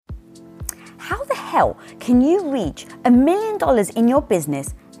hell can you reach $1 million in your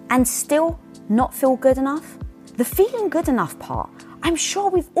business and still not feel good enough? The feeling good enough part, I'm sure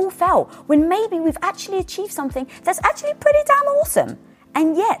we've all felt when maybe we've actually achieved something that's actually pretty damn awesome.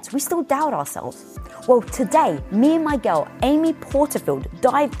 And yet, we still doubt ourselves. Well, today, me and my girl, Amy Porterfield,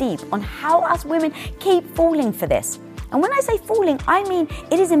 dive deep on how us women keep falling for this. And when I say falling, I mean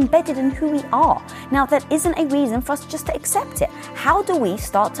it is embedded in who we are. Now, that isn't a reason for us just to accept it. How do we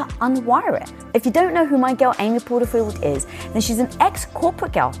start to unwire it? If you don't know who my girl Amy Porterfield is, then she's an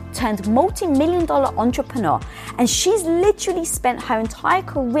ex-corporate girl turned multi-million-dollar entrepreneur. And she's literally spent her entire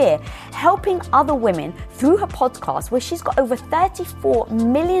career helping other women through her podcast, where she's got over 34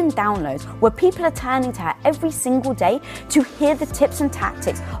 million downloads, where people are turning to her every single day to hear the tips and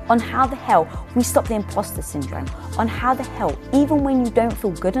tactics on how the hell we stop the imposter syndrome, on how the hell, even when you don't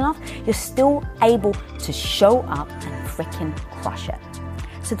feel good enough, you're still able to show up and freaking crush it.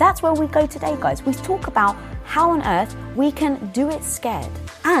 So that's where we go today, guys. We talk about how on earth we can do it scared.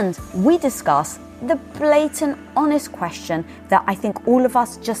 And we discuss the blatant, honest question that I think all of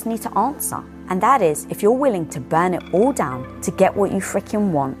us just need to answer. And that is, if you're willing to burn it all down to get what you freaking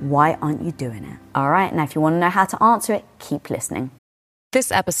want, why aren't you doing it? All right, now if you want to know how to answer it, keep listening.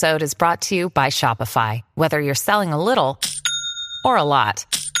 This episode is brought to you by Shopify. Whether you're selling a little or a lot,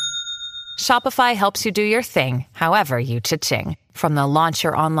 Shopify helps you do your thing, however you cha-ching. From the launch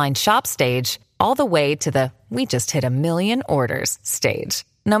your online shop stage, all the way to the we just hit 1 million orders stage.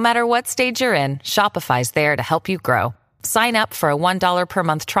 No matter what stage you're in, Shopify's there to help you grow. Sign up for a $1 per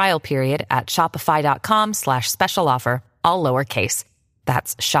month trial period at shopify.com/special offer, all lowercase.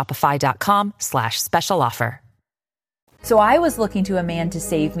 That's shopify.com/special offer. So I was looking to a man to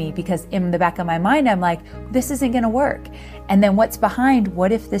save me because in the back of my mind, I'm like, this isn't going to work. And then what's behind,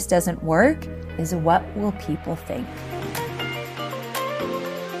 what if this doesn't work, is what will people think?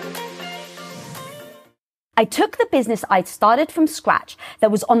 I took the business I'd started from scratch that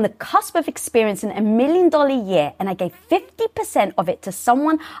was on the cusp of experiencing $1 million year, and I gave 50% of it to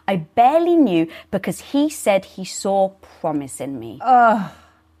someone I barely knew because he said he saw promise in me. Oh,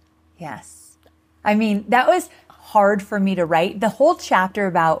 yes. I mean, that was hard for me to write. The whole chapter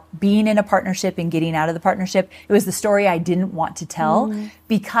about being in a partnership and getting out of the partnership, it was the story I didn't want to tell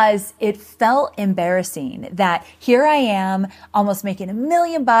because it felt embarrassing that here I am almost making $1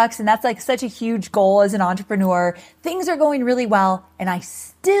 million, and that's like such a huge goal as an entrepreneur. Things are going really well, and I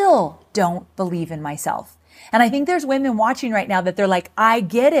still don't believe in myself. And I think there's women watching right now that they're like, I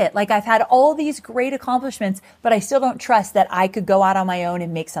get it. Like, I've had all these great accomplishments, but I still don't trust that I could go out on my own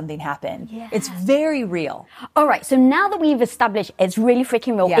and make something happen. Yeah. It's very real. All right. So now that we've established it's really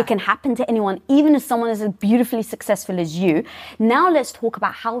freaking real, it can happen to anyone, even if someone is as beautifully successful as you. Now let's talk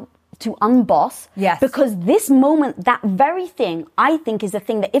about how to unboss. Yes. Because this moment, that very thing, I think is the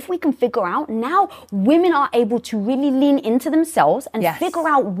thing that if we can figure out, now women are able to really lean into themselves and figure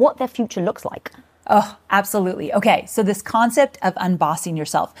out what their future looks like. Oh, absolutely. Okay, so this concept of unbossing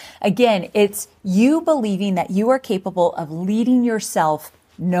yourself. Again, it's you believing that you are capable of leading yourself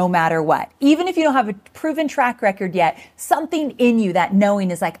no matter what. Even if you don't have a proven track record yet, something in you, that knowing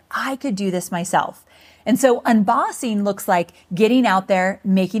is like, I could do this myself. And so unbossing looks like getting out there,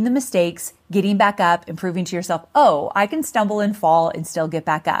 making the mistakes, getting back up, and proving to yourself, oh, I can stumble and fall and still get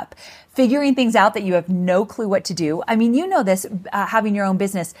back up. Figuring things out that you have no clue what to do. I mean, you know this, having your own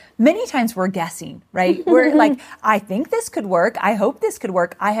business. Many times we're guessing, right? We're like, I think this could work. I hope this could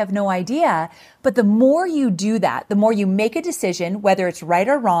work. I have no idea. But the more you do that, the more you make a decision, whether it's right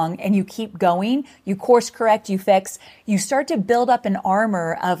or wrong, and you keep going, you course correct, you fix, you start to build up an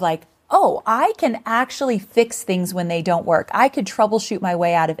armor of like, oh, I can actually fix things when they don't work. I could troubleshoot my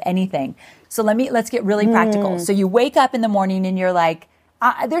way out of anything. So let's get really practical. So you wake up in the morning and you're like,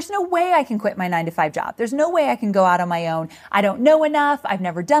 there's no way I can quit my 9-to-5 job. There's no way I can go out on my own. I don't know enough. I've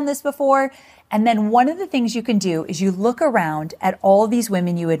never done this before. And then one of the things you can do is you look around at all these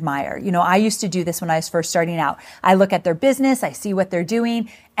women you admire. You know, I used to do this when I was first starting out. I look at their business, I see what they're doing,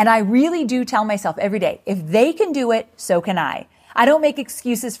 and I really do tell myself every day, if they can do it, so can I. I don't make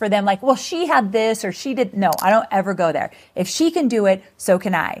excuses for them like, well, she had this or she did. No, I don't ever go there. If she can do it, so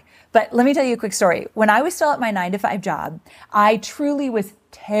can I. But let me tell you a quick story. When I was still at my 9-to-5 job, I truly was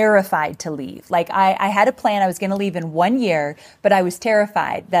terrified to leave. Like I had a plan. I was going to leave in 1 year, but I was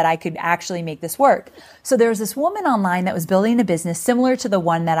terrified that I could actually make this work. So there was this woman online that was building a business similar to the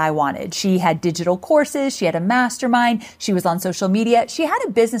one that I wanted. She had digital courses. She had a mastermind. She was on social media. She had a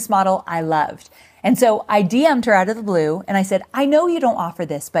business model I loved. And so I DM'd her out of the blue and I said, I know you don't offer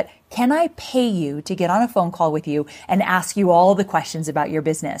this, but can I pay you to get on a phone call with you and ask you all the questions about your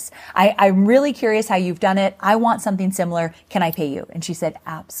business? I'm really curious how you've done it. I want something similar. Can I pay you? And she said,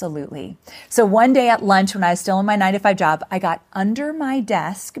 absolutely. So one day at lunch, when I was still in my 9-to-5 job, I got under my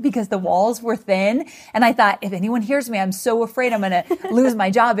desk because the walls were thin. And I thought, if anyone hears me, I'm so afraid I'm going to lose my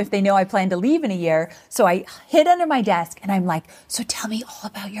job if they know I plan to leave in a year. So I hid under my desk and I'm like, so tell me all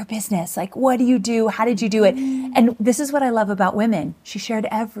about your business. Like, what do you do? How did you do it? And this is what I love about women. She shared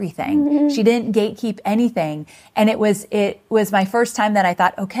everything. She didn't gatekeep anything. And it was my first time that I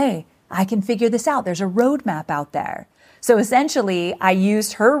thought, okay, I can figure this out. There's a roadmap out there. So essentially, I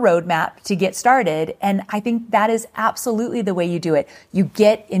used her roadmap to get started. And I think that is absolutely the way you do it. You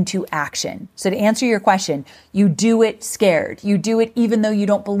get into action. So to answer your question, you do it scared. You do it even though you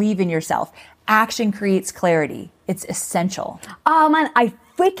don't believe in yourself. Action creates clarity. It's essential. Oh man, I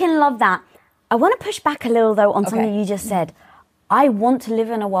freaking love that. I want to push back a little though on something you just said. I want to live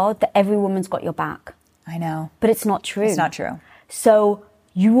in a world that every woman's got your back. I know. But it's not true. It's not true. So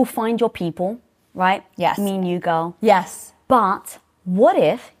you will find your people, right? Yes. Me and you, girl. Yes. But what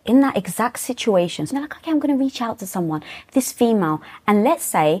if in that exact situation, so you're like, okay, I'm going to reach out to someone, this female, and let's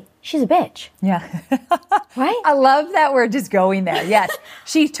say she's a bitch. Yeah. Right? I love that we're just going there. Yes.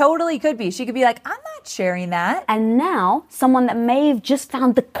 She totally could be. She could be like, I'm not sharing that. And now someone that may have just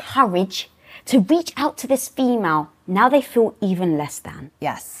found the courage to reach out to this female, now they feel even less than.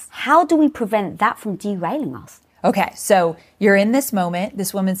 Yes. How do we prevent that from derailing us? Okay, so you're in this moment.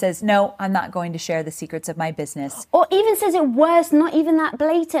 This woman says, no, I'm not going to share the secrets of my business. Or even says it worse, not even that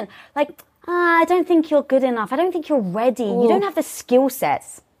blatant. Like, I don't think you're good enough. I don't think you're ready. You don't have the skill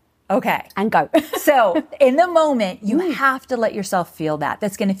sets. Okay. And go. So in the moment, you have to let yourself feel that.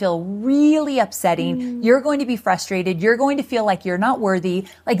 That's going to feel really upsetting. You're going to be frustrated. You're going to feel like you're not worthy.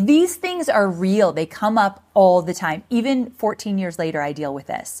 Like these things are real. They come up all the time. Even 14 years later, I deal with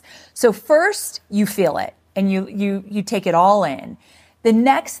this. So first you feel it and you take it all in. The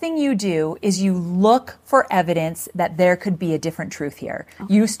next thing you do is you look for evidence that there could be a different truth here.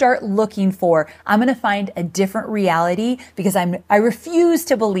 Okay. You start looking for, I'm going to find a different reality because I refuse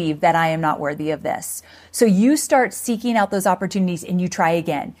to believe that I am not worthy of this. So you start seeking out those opportunities and you try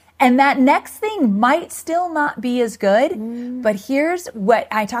again. And that next thing might still not be as good, but here's what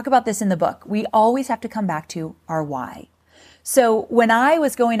I talk about this in the book. We always have to come back to our why. So when I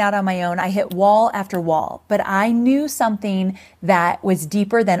was going out on my own, I hit wall after wall, but I knew something that was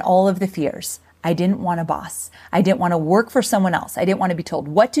deeper than all of the fears. I didn't want a boss. I didn't want to work for someone else. I didn't want to be told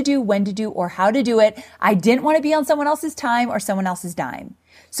what to do, when to do, or how to do it. I didn't want to be on someone else's time or someone else's dime.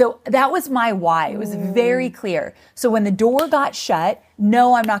 So that was my why. It was very clear. So when the door got shut,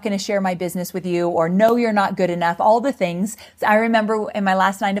 no, I'm not going to share my business with you, or no, you're not good enough, all the things. So I remember in my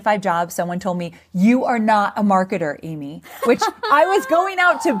last 9-to-5 job, someone told me, you are not a marketer, Amy, which I was going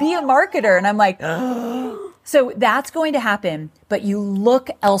out to be a marketer. And I'm like, so that's going to happen, but you look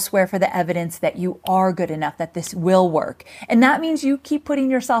elsewhere for the evidence that you are good enough, that this will work. And that means you keep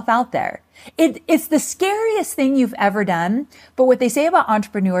putting yourself out there. It's the scariest thing you've ever done. But what they say about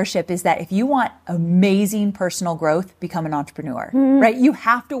entrepreneurship is that if you want amazing personal growth, become an entrepreneur, right? You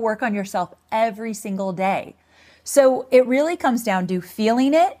have to work on yourself every single day. So it really comes down to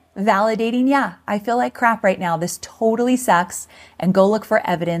feeling it, validating, yeah, I feel like crap right now. This totally sucks. And go look for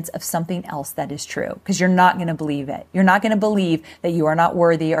evidence of something else that is true, because you're not going to believe it. You're not going to believe that you are not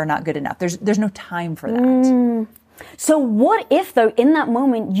worthy or not good enough. There's no time for that. So what if, though, in that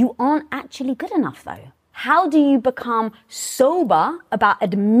moment, you aren't actually good enough, though? How do you become sober about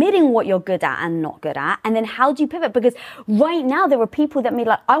admitting what you're good at and not good at? And then how do you pivot? Because right now, there are people that may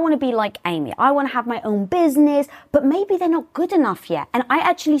like, I want to be like Amy. I want to have my own business, but maybe they're not good enough yet. And I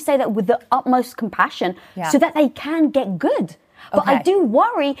actually say that with the utmost compassion so that they can get good. But I do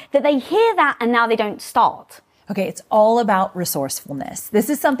worry that they hear that and now they don't start. Okay, it's all about resourcefulness. This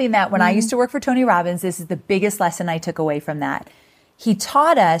is something that when I used to work for Tony Robbins, this is the biggest lesson I took away from that. He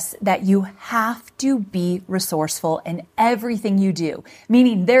taught us that you have to be resourceful in everything you do,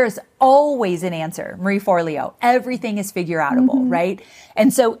 meaning there's always an answer. Marie Forleo, everything is figure-outable, right?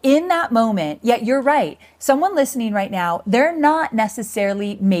 And so in that moment, yet you're right. Someone listening right now, they're not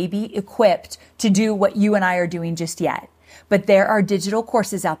necessarily maybe equipped to do what you and I are doing just yet. But there are digital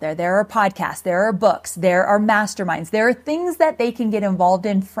courses out there. There are podcasts. There are books. There are masterminds. There are things that they can get involved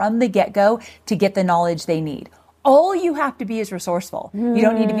in from the get-go to get the knowledge they need. All you have to be is resourceful. You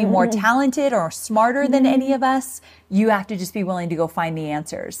don't need to be more talented or smarter than any of us. You have to just be willing to go find the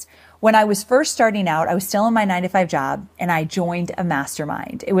answers. when I was first starting out, I was still in my 9-to-5 job and I joined a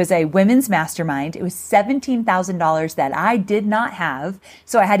mastermind. It was a women's mastermind. It was $17,000 that I did not have.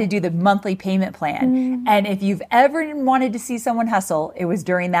 So I had to do the monthly payment plan. And if you've ever wanted to see someone hustle, it was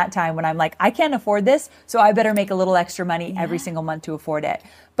during that time when I'm like, I can't afford this, so I better make a little extra money every single month to afford it.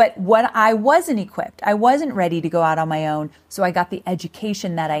 But what I wasn't equipped, I wasn't ready to go out on my own. So I got the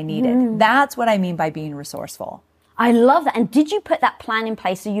education that I needed. That's what I mean by being resourceful. I love that. And did you put that plan in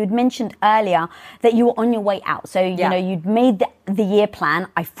place? So you'd mentioned earlier that you were on your way out. So, you know, you'd made the year plan.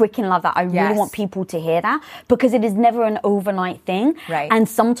 I freaking love that. I really want people to hear that because it is never an overnight thing. Right. And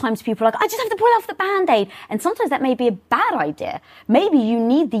sometimes people are like, I just have to pull off the Band-Aid. And sometimes that may be a bad idea. Maybe you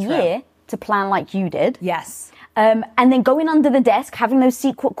need the year to plan like you did. Yes. And then going under the desk, having those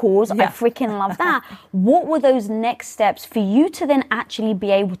secret calls, I freaking love that. What were those next steps for you to then actually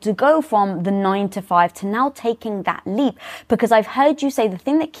be able to go from the 9-to-5 to now taking that leap? Because I've heard you say the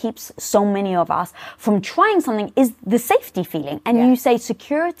thing that keeps so many of us from trying something is the safety feeling. And you say a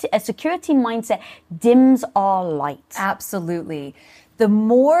security mindset dims our light. Absolutely. The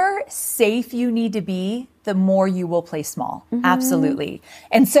more safe you need to be, the more you will play small. Absolutely.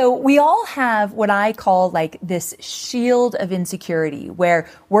 And so we all have what I call like this shield of insecurity where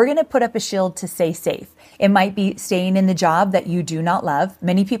we're going to put up a shield to stay safe. It might be staying in the job that you do not love.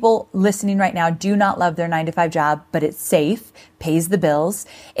 Many people listening right now do not love their 9-to-5 job, but it's safe, pays the bills.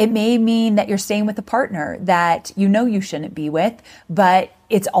 It may mean that you're staying with a partner that you know you shouldn't be with, but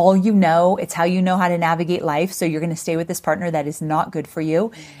it's all you know. It's how you know how to navigate life. So you're going to stay with this partner that is not good for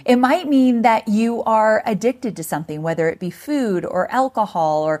you. It might mean that you are addicted to something, whether it be food or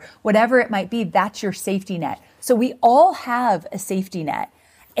alcohol or whatever it might be. That's your safety net. So we all have a safety net.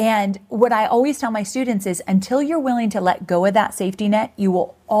 And what I always tell my students is until you're willing to let go of that safety net, you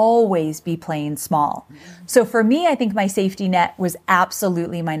will always be playing small. So for me, I think my safety net was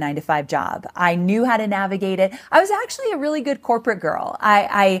absolutely my 9-to-5 job. I knew how to navigate it. I was actually a really good corporate girl.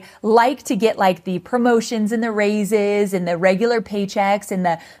 I like to get like the promotions and the raises and the regular paychecks and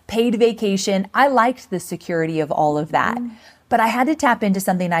the paid vacation. I liked the security of all of that. But I had to tap into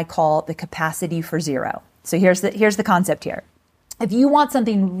something I call the capacity for zero. So here's the concept here. If you want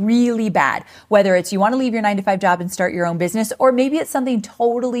something really bad, whether it's you want to leave your 9-to-5 job and start your own business, or maybe it's something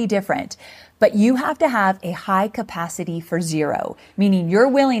totally different, but you have to have a high capacity for zero, meaning you're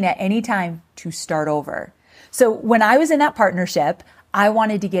willing at any time to start over. So when I was in that partnership, I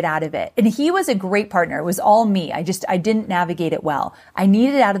wanted to get out of it. And he was a great partner. It was all me. I didn't navigate it well. I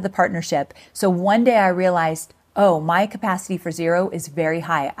needed out of the partnership. So one day I realized, oh, my capacity for zero is very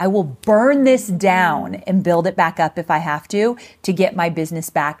high. I will burn this down and build it back up if I have to get my business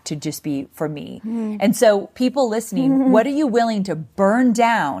back to just be for me. And so people listening, what are you willing to burn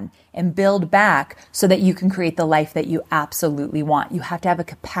down and build back so that you can create the life that you absolutely want? You have to have a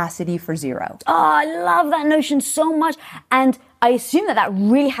capacity for zero. Oh, I love that notion so much. And I assume that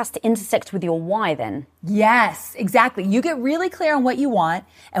really has to intersect with your why then. Yes, exactly. You get really clear on what you want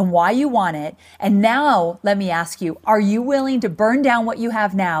and why you want it. And now let me ask you, are you willing to burn down what you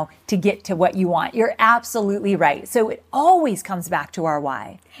have now to get to what you want? You're absolutely right. So it always comes back to our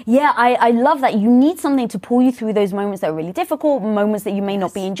why. Yeah, I love that. You need something to pull you through those moments that are really difficult, moments that you may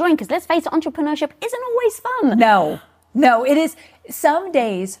not be enjoying. Because let's face it, entrepreneurship isn't always fun. No, it is. Some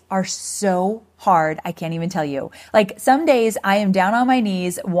days are so hard. I can't even tell you. Like some days I am down on my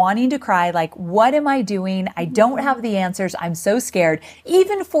knees wanting to cry. Like, what am I doing? I don't have the answers. I'm so scared.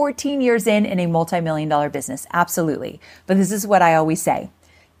 Even 14 years in a multi-million-dollar business. Absolutely. But this is what I always say.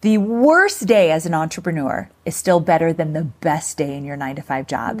 The worst day as an entrepreneur is still better than the best day in your 9-to-5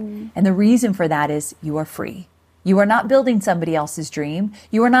 job. And the reason for that is you are free. You are not building somebody else's dream.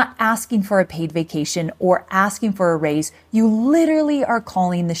 You are not asking for a paid vacation or asking for a raise. You literally are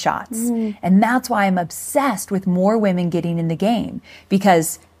calling the shots. And that's why I'm obsessed with more women getting in the game,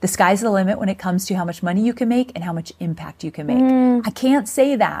 because the sky's the limit when it comes to how much money you can make and how much impact you can make. I can't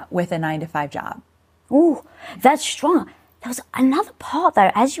say that with a 9-to-5 job. Ooh, that's strong. There was another part though,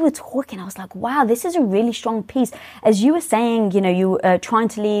 as you were talking, I was like, wow, this is a really strong piece. As you were saying, you know, you were trying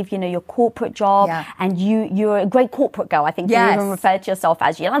to leave, you know, your corporate job and you're a great corporate girl. I think you even referred to yourself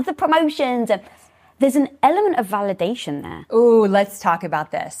as you love the promotions, and there's an element of validation there. Ooh, let's talk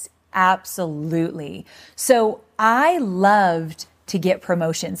about this. Absolutely. So I loved to get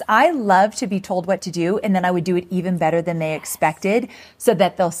promotions. I love to be told what to do, and then I would do it even better than they expected, so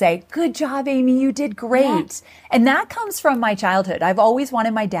that they'll say, good job, Amy, you did great. And that comes from my childhood. I've always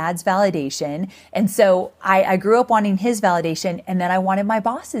wanted my dad's validation. And so I grew up wanting his validation, and then I wanted my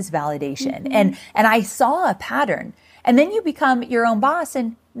boss's validation. And I saw a pattern. And then you become your own boss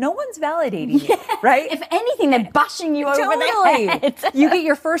and no one's validating you, right? If anything, they're bashing you over Totally. the head. You get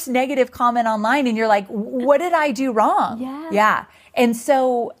your first negative comment online and you're like, what did I do wrong? Yeah. And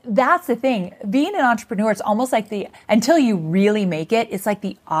so that's the thing. Being an entrepreneur, it's almost like until you really make it, it's like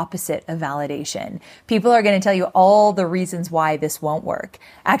the opposite of validation. People are going to tell you all the reasons why this won't work.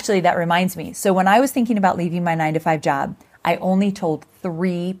 Actually, that reminds me. So when I was thinking about leaving my 9-to-5 job, I only told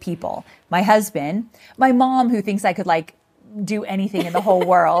 3 people. My husband, my mom, who thinks I could do anything in the whole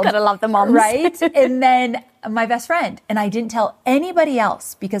world. Gotta love the moms. Right? And then my best friend. And I didn't tell anybody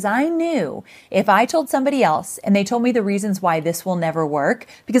else because I knew if I told somebody else and they told me the reasons why this will never work,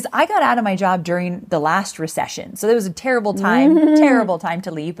 because I got out of my job during the last recession. So it was a terrible time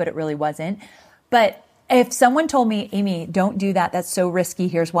to leave, but it really wasn't. But if someone told me, Amy, don't do that, that's so risky,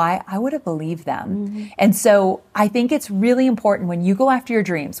 here's why, I would have believed them. And so I think it's really important when you go after your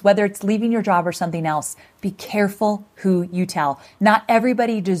dreams, whether it's leaving your job or something else, be careful who you tell. Not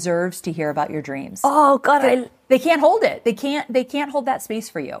everybody deserves to hear about your dreams. Oh God, they can't hold it. They can't hold that space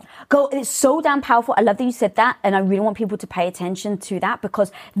for you. It's so damn powerful. I love that you said that. And I really want people to pay attention to that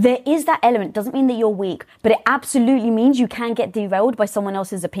because there is that element. It doesn't mean that you're weak, but it absolutely means you can get derailed by someone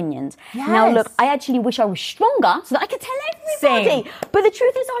else's opinions. Yes. Now, look, I actually wish I was stronger so that I could tell everybody. Same. But the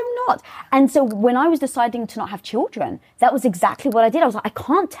truth is I'm not. And so when I was deciding to not have children, that was exactly what I did. I was like, I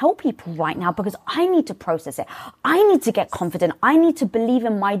can't tell people right now because I need to process it. I need to get confident. I need to believe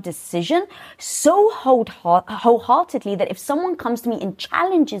in my decision so wholeheartedly that if someone comes to me and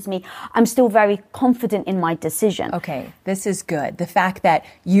challenges me, I'm still very confident in my decision. Okay, this is good. The fact that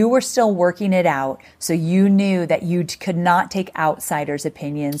you were still working it out, so you knew that you could not take outsiders'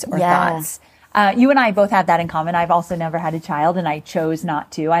 opinions or thoughts. You and I both have that in common. I've also never had a child, and I chose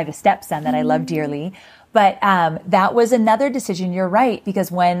not to. I have a stepson that I love dearly. But that was another decision. You're right,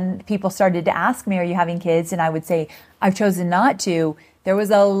 because when people started to ask me, are you having kids? And I would say, I've chosen not to. There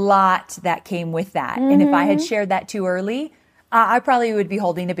was a lot that came with that. And if I had shared that too early, I probably would be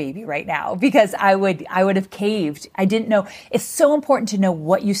holding a baby right now because I would have caved. I didn't know. It's so important to know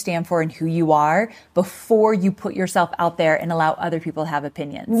what you stand for and who you are before you put yourself out there and allow other people to have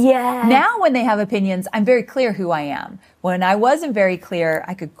opinions. Yeah. Now when they have opinions, I'm very clear who I am. When I wasn't very clear,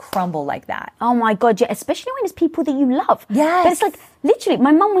 I could crumble like that. Oh my God, yeah, especially when it's people that you love. Yes. But it's like, literally,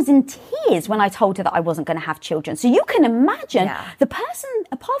 my mum was in tears when I told her that I wasn't going to have children. So you can imagine the person,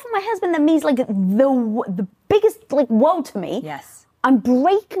 apart from my husband, that means like the biggest world to me. Yes. I'm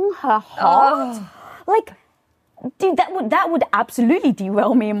breaking her heart. Like, dude, that would absolutely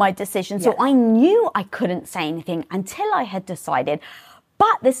derail me in my decision. So I knew I couldn't say anything until I had decided.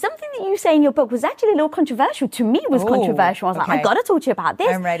 But there's something that you say in your book was actually a little controversial. To me, it was controversial. I was like, I got to talk to you about this.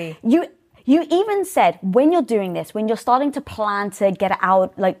 I'm ready. You even said when you're doing this, when you're starting to plan to get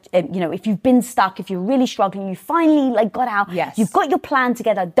out, if you've been stuck, if you're really struggling, you finally got out, you've got your plan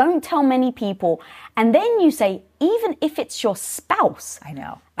together, don't tell many people. And then you say, even if it's your spouse. I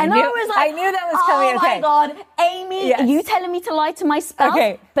know. And I was like, I knew that was coming. Oh my God, Amy, are you telling me to lie to my spouse?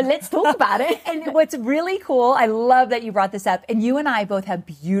 Okay. But let's talk about it. And what's really cool, I love that you brought this up, and you and I both have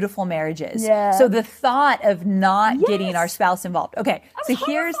beautiful marriages. Yeah. So the thought of not getting our spouse involved. Okay. I was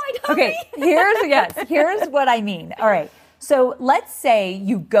horrified, here's what I mean. All right. So let's say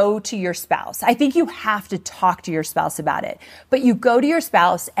you go to your spouse. I think you have to talk to your spouse about it. But you go to your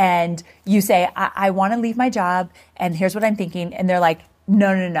spouse and you say, I want to leave my job and here's what I'm thinking. And they're like,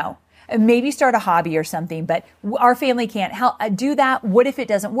 no. And maybe start a hobby or something, but our family can't do that. What if it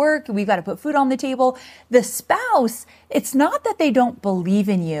doesn't work? We've got to put food on the table. The spouse, it's not that they don't believe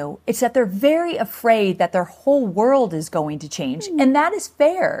in you. It's that they're very afraid that their whole world is going to change. And that is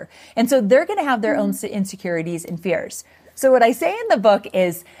fair. And so they're going to have their own insecurities and fears. So what I say in the book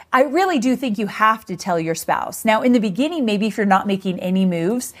is, I really do think you have to tell your spouse. Now, in the beginning, maybe if you're not making any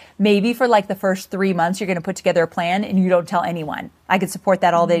moves, maybe for the first 3 months, you're going to put together a plan and you don't tell anyone. I could support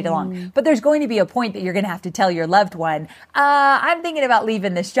that all day long. But there's going to be a point that you're going to have to tell your loved one, I'm thinking about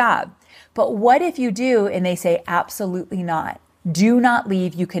leaving this job. But what if you do and they say, absolutely not. Do not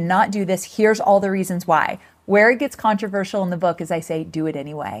leave. You cannot do this. Here's all the reasons why. Where it gets controversial in the book is I say, do it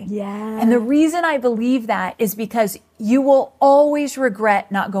anyway. Yeah. And the reason I believe that is because you will always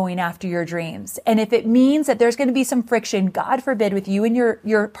regret not going after your dreams. And if it means that there's going to be some friction, God forbid, with you and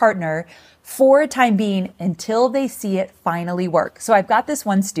your partner for a time being until they see it finally work. So I've got this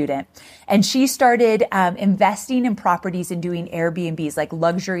one student and she started investing in properties and doing Airbnbs, like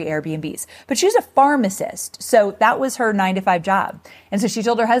luxury Airbnbs. But she's a pharmacist. So that was her 9-to-5 job. And so she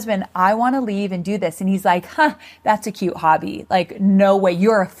told her husband, I want to leave and do this. And he's like, that's a cute hobby. Like, no way.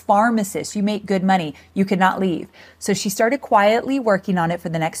 You're a pharmacist. You make good money. You cannot leave. So So she started quietly working on it for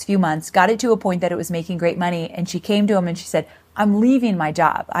the next few months, got it to a point that it was making great money. And she came to him and she said, I'm leaving my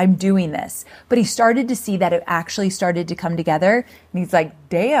job. I'm doing this. But he started to see that it actually started to come together. And he's like,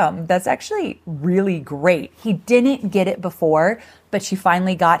 damn, that's actually really great. He didn't get it before, but she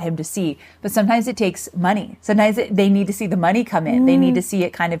finally got him to see. But sometimes it takes money. Sometimes they need to see the money come in. They need to see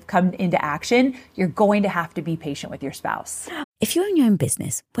it kind of come into action. You're going to have to be patient with your spouse. If you own your own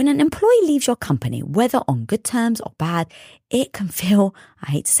business, when an employee leaves your company, whether on good terms or bad, it can feel,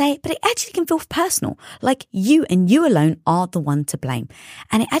 I hate to say it, but it actually can feel personal, like you and you alone are the one to blame.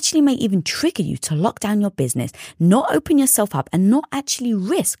 And it actually may even trigger you to lock down your business, not open yourself up and not actually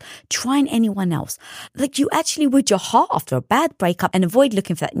risk trying anyone else. Like you actually would your heart after a bad breakup and avoid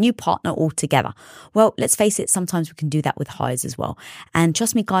looking for that new partner altogether. Well, let's face it, sometimes we can do that with hires as well. And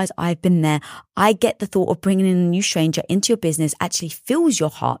trust me, guys, I've been there. I get the thought of bringing in a new stranger into your business actually fills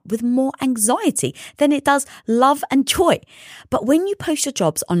your heart with more anxiety than it does love and joy. But when you post your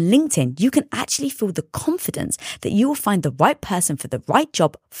jobs on LinkedIn, you can actually feel the confidence that you will find the right person for the right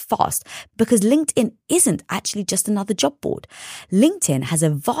job fast, because LinkedIn isn't actually just another job board. LinkedIn has a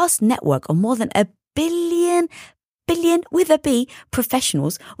vast network of more than a billion with a B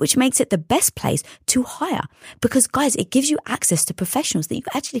professionals, which makes it the best place to hire. Because guys, it gives you access to professionals that you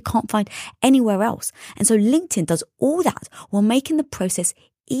actually can't find anywhere else. And so LinkedIn does all that while making the process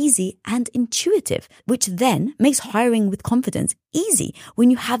easy and intuitive, which then makes hiring with confidence easy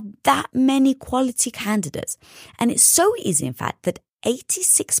when you have that many quality candidates. And it's so easy, in fact, that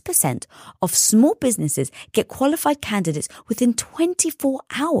 86% of small businesses get qualified candidates within 24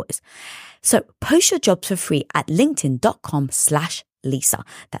 hours. So post your jobs for free at linkedin.com/Lisa.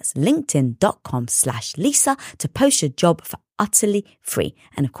 That's linkedin.com/Lisa to post your job for utterly free.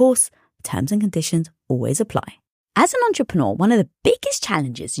 And of course, terms and conditions always apply. As an entrepreneur, one of the biggest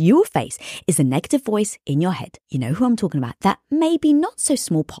challenges you will face is the negative voice in your head. You know who I'm talking about, that maybe not so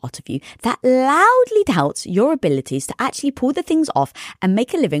small part of you that loudly doubts your abilities to actually pull the things off and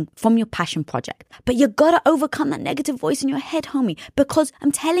make a living from your passion project. But you gotta overcome that negative voice in your head, homie, because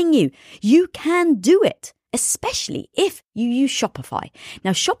I'm telling you, you can do it. Especially if you use Shopify.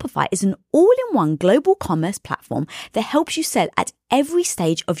 Now, Shopify is an all-in-one global commerce platform that helps you sell at every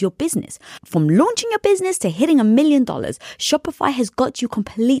stage of your business. From launching your business to hitting $1 million, Shopify has got you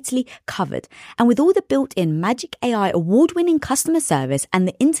completely covered. And with all the built-in Magic AI award-winning customer service and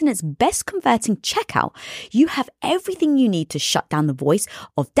the internet's best converting checkout, you have everything you need to shut down the voice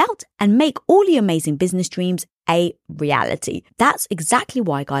of doubt and make all your amazing business dreams a reality. That's exactly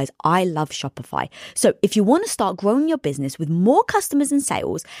why, guys, I love Shopify. So if you want to start growing your business with more customers and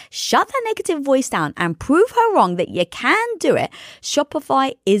sales, shut that negative voice down and prove her wrong that you can do it,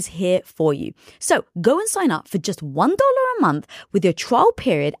 Shopify is here for you. So go and sign up for just $1 a month with your trial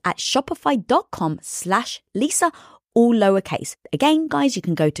period at shopify.com/Lisa, all lowercase. Again, guys, you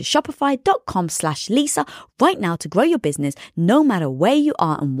can go to shopify.com/Lisa right now to grow your business no matter where you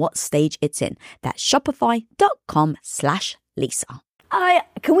are and what stage it's in. That's shopify.com/Lisa.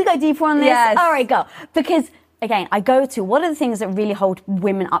 Can we go deeper on this? Yes. All right, go. Because again, I go to what are the things that really hold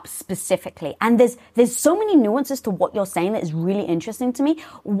women up specifically. And there's so many nuances to what you're saying that is really interesting to me.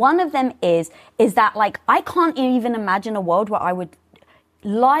 One of them is that like, I can't even imagine a world where I would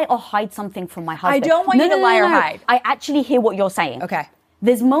lie or hide something from my husband. I don't want you to lie or hide. I actually hear what you're saying. Okay.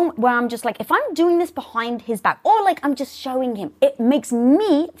 There's a moment where I'm just like, if I'm doing this behind his back or like I'm just showing him, it makes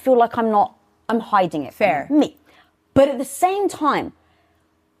me feel like I'm hiding it. Fair. From me. But at the same time,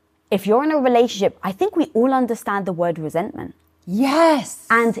 if you're in a relationship, I think we all understand the word resentment. Yes.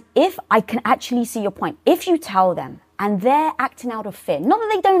 And if I can actually see your point, if you tell them and they're acting out of fear, not that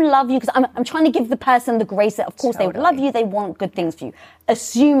they don't love you, because I'm trying to give the person the grace that of course they would love you, they want good things for you.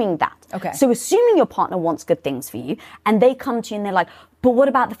 Assuming that. Okay. So assuming your partner wants good things for you and they come to you and they're like, but what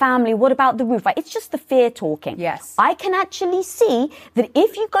about the family? What about the roof? Right? It's just the fear talking. Yes. I can actually see that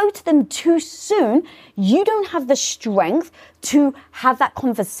if you go to them too soon, you don't have the strength to have that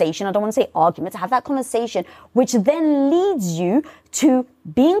conversation. I don't want to say argument, to have that conversation, which then leads you to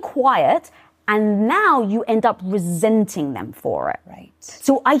being quiet. And now you end up resenting them for it. Right.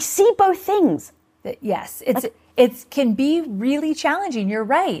 So I see both things. Yes. It can be really challenging. You're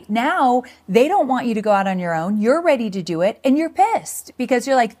right. Now they don't want you to go out on your own. You're ready to do it and you're pissed because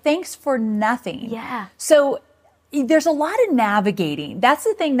you're like, thanks for nothing. Yeah. So there's a lot of navigating. That's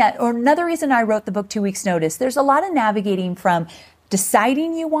the thing or another reason I wrote the book 2 Weeks Notice. There's a lot of navigating from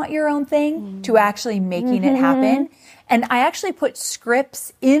deciding you want your own thing to actually making it happen. And I actually put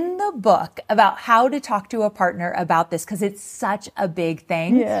scripts in the book about how to talk to a partner about this because it's such a big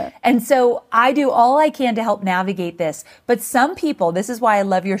thing. Yeah. And so I do all I can to help navigate this. But some people, this is why I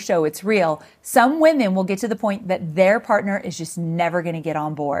love your show, it's real. Some women will get to the point that their partner is just never going to get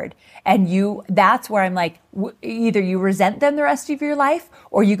on board. And that's where I'm like, either you resent them the rest of your life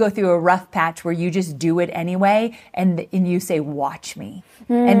or you go through a rough patch where you just do it anyway. And you say, watch me.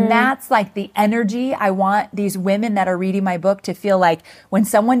 And that's like the energy I want these women that are reading my book to feel like when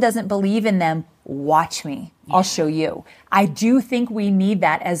someone doesn't believe in them, watch me. I'll show you. I do think we need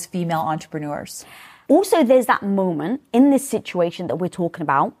that as female entrepreneurs. Also, there's that moment in this situation that we're talking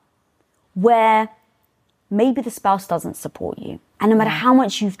about where maybe the spouse doesn't support you. And no matter how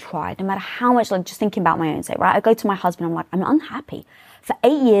much you've tried, no matter how much, like just thinking about my own sake, right? I go to my husband, I'm like, I'm unhappy. For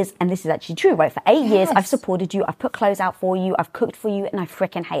 8 years, and this is actually true, right? For 8 years, I've supported you, I've put clothes out for you, I've cooked for you, and I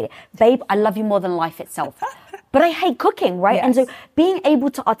freaking hate it. Babe, I love you more than life itself. But I hate cooking, right? Yes. And so being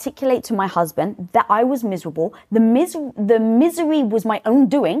able to articulate to my husband that I was miserable, the misery was my own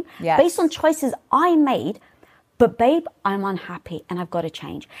doing, based on choices I made. But babe, I'm unhappy and I've got to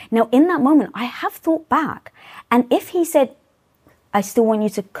change. Now, in that moment, I have thought back. And if he said, I still want you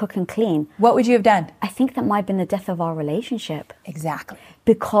to cook and clean. What would you have done? I think that might have been the death of our relationship. Exactly.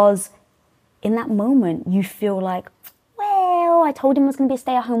 Because in that moment, you feel like, well, I told him I was going to be a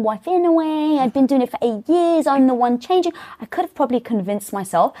stay-at-home wife anyway. I've been doing it for 8 years. I'm the one changing. I could have probably convinced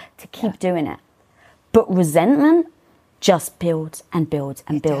myself to keep doing it. But resentment just builds and builds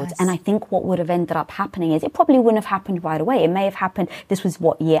and builds. And I think what would have ended up happening is it probably wouldn't have happened right away. It may have happened, this was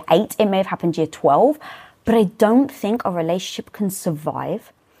what, year 8? It may have happened year 12. But I don't think a relationship can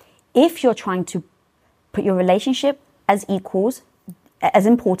survive if you're trying to put your relationship as equals, as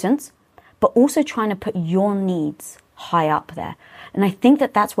important, but also trying to put your needs high up there. And I think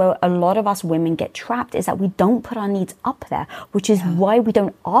that that's where a lot of us women get trapped, is that we don't put our needs up there, which is why we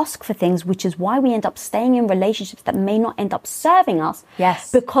don't ask for things, which is why we end up staying in relationships that may not end up serving us.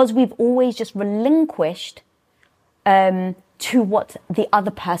 Yes. Because we've always just relinquished to what the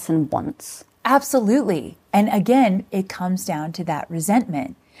other person wants. Absolutely. And again, it comes down to that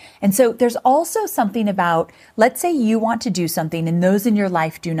resentment. And so there's also something about, let's say you want to do something and those in your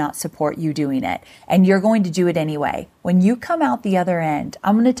life do not support you doing it, and you're going to do it anyway. When you come out the other end,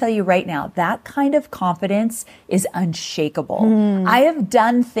 I'm going to tell you right now, that kind of confidence is unshakable. I have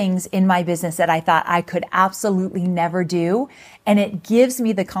done things in my business that I thought I could absolutely never do. And it gives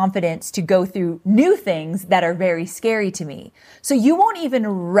me the confidence to go through new things that are very scary to me. So you won't even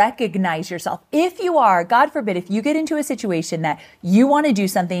recognize yourself. If you are, God forbid, if you get into a situation that you want to do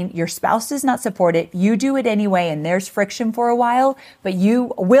something, your spouse does not support it, you do it anyway, and there's friction for a while, but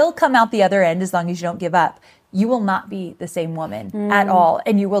you will come out the other end as long as you don't give up. You will not be the same woman at all,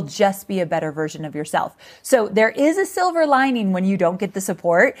 and you will just be a better version of yourself. So there is a silver lining when you don't get the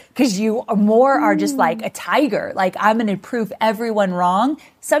support, because you more are just like a tiger. Like, I'm going to prove everyone wrong.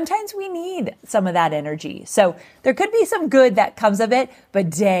 Sometimes we need some of that energy. So there could be some good that comes of it, but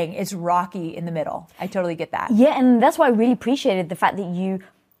dang, it's rocky in the middle. I totally get that. Yeah, and that's why I really appreciated the fact that you...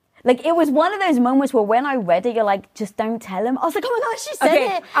 Like, it was one of those moments where when I read it, you're like, just don't tell him. I was like, oh my gosh, she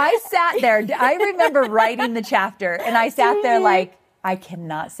said it. I sat there. I remember writing the chapter, and I sat there like, I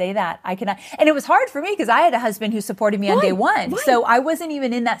cannot say that. I cannot. And it was hard for me because I had a husband who supported me on day one. So I wasn't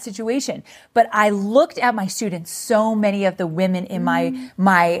even in that situation. But I looked at my students. So many of the women in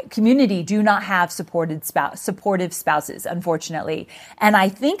my community do not have supportive spouses, unfortunately. And I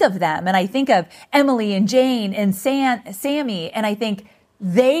think of them, and I think of Emily and Jane and Sammy, and I think,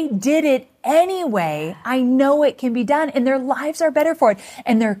 they did it anyway. I know it can be done, and their lives are better for it.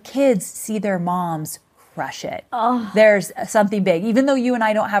 And their kids see their moms crush it. There's something big. Even though you and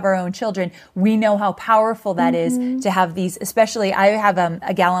I don't have our own children, we know how powerful that is to have these, especially I have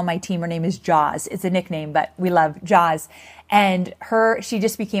a gal on my team. Her name is Jaws. It's a nickname, but we love Jaws. And she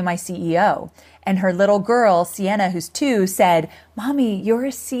just became my CEO. And her little girl, Sienna, who's 2, said, Mommy, you're a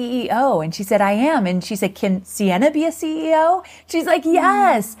CEO. And she said, I am. And she said, can Sienna be a CEO? She's like,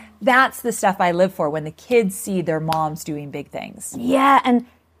 yes. That's the stuff I live for, when the kids see their moms doing big things. Yeah, and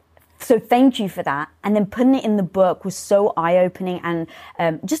so thank you for that. And then putting it in the book was so eye-opening and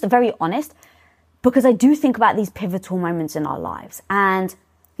just very honest, because I do think about these pivotal moments in our lives. And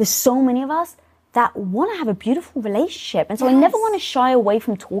there's so many of us that want to have a beautiful relationship. And so I never want to shy away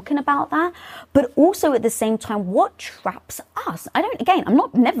from talking about that. But also at the same time, what traps us? I'm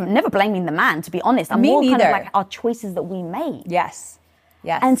not never blaming the man, to be honest. I'm more kind of like our choices that we made. Yes.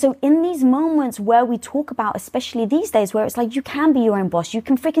 Yes. And so in these moments where we talk about, especially these days, where it's like you can be your own boss, you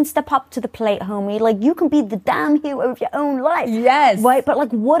can freaking step up to the plate, homie. Like you can be the damn hero of your own life. Yes. Right? But like,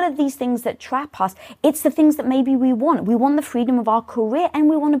 what are these things that trap us? It's the things that maybe we want. We want the freedom of our career and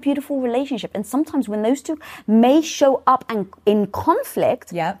we want a beautiful relationship. And sometimes when those two may show up and in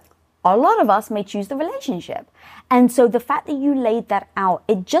conflict, Yep. a lot of us may choose the relationship. And so the fact that you laid that out,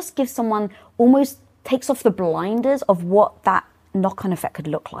 it just gives someone, almost takes off the blinders of what that knock-on effect could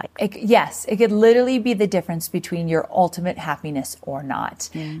look like. Yes, it could literally be the difference between your ultimate happiness or not.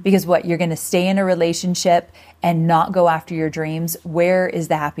 Because what, you're going to stay in a relationship and not go after your dreams? Where is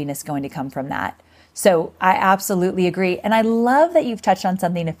the happiness going to come from that? So I absolutely agree. And I love that you've touched on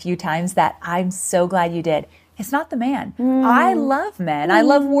something a few times that I'm so glad you did. It's not the man. I love men. I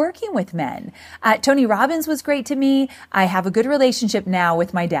love working with men. Tony Robbins was great to me. I have a good relationship now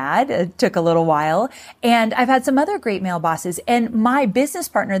with my dad. It took a little while. And I've had some other great male bosses. And my business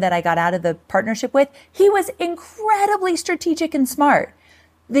partner that I got out of the partnership with, he was incredibly strategic and smart.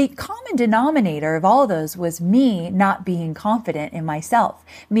 The common denominator of all of those was me not being confident in myself,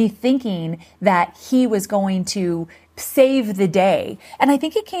 me thinking that he was going to save the day. And I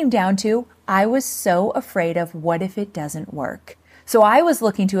think it came down to, I was so afraid of what if it doesn't work? So I was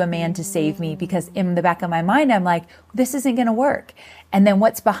looking to a man to save me because in the back of my mind, I'm like, this isn't going to work. And then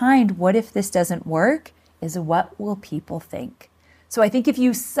what's behind, what if this doesn't work, is what will people think? So I think if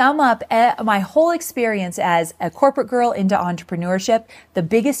you sum up my whole experience as a corporate girl into entrepreneurship, the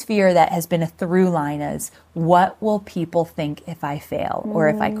biggest fear that has been a through line is, what will people think if I fail or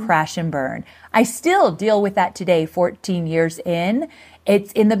if I crash and burn? I still deal with that today, 14 years in.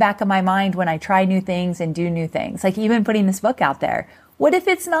 It's in the back of my mind when I try new things and do new things, like even putting this book out there. What if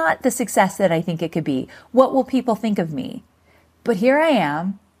it's not the success that I think it could be? What will people think of me? But here I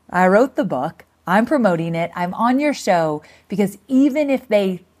am. I wrote the book. I'm promoting it. I'm on your show because even if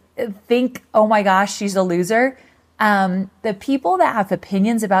they think, oh my gosh, she's a loser, the people that have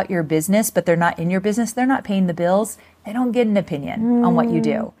opinions about your business, but they're not in your business, they're not paying the bills, they don't get an opinion on what you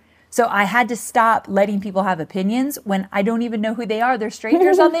do. So I had to stop letting people have opinions when I don't even know who they are. They're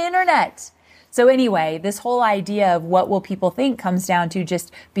strangers on the internet. So anyway, this whole idea of what will people think comes down to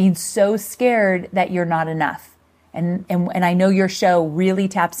just being so scared that you're not enough. And I know your show really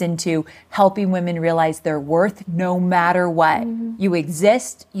taps into helping women realize their worth no matter what. You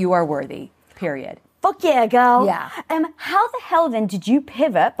exist, you are worthy, period. Fuck yeah, girl. Yeah. How the hell then did you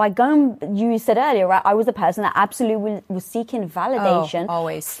pivot by going, you said earlier, right, I was a person that absolutely was seeking validation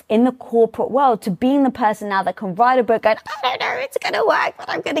always in the corporate world, to being the person now that can write a book going, I don't know it's going to work, but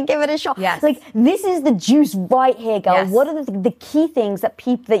I'm going to give it a shot. Yes. Like, this is the juice right here, girl. Yes. What are the key things that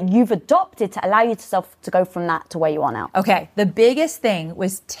you've adopted to allow yourself to go from that to where you are now? Okay. The biggest thing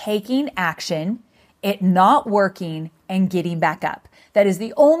was taking action, it not working, and getting back up. That is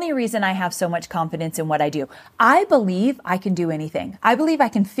the only reason I have so much confidence in what I do. I believe I can do anything. I believe I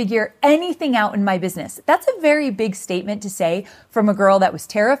can figure anything out in my business. That's a very big statement to say from a girl that was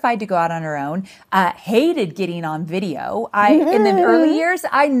terrified to go out on her own, hated getting on video. In the early years,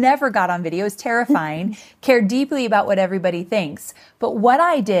 I never got on video. It was terrifying, cared deeply about what everybody thinks. But what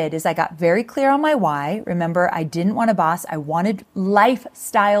I did is I got very clear on my why. Remember, I didn't want a boss. I wanted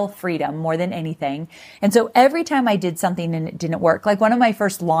lifestyle freedom more than anything. And so every time I did something and it didn't work, like one of my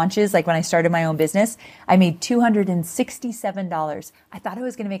first launches, like when I started my own business, I made $267. I thought I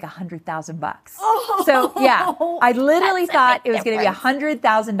was going to make $100,000. So yeah, I literally thought it was going to be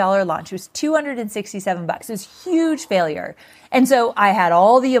 $100,000 launch. It was $267. It was a huge failure. And so I had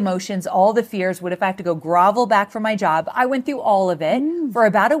all the emotions, all the fears. What if I have to go grovel back for my job? I went through all of it for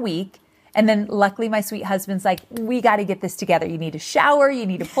about a week. And then luckily my sweet husband's like, we got to get this together. You need to shower. You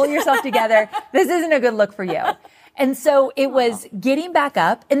need to pull yourself together. This isn't a good look for you. And so it was getting back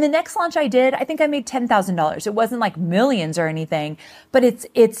up. And the next launch I did, I think I made $10,000. It wasn't like millions or anything, but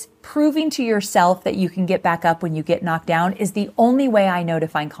it's proving to yourself that you can get back up when you get knocked down is the only way I know to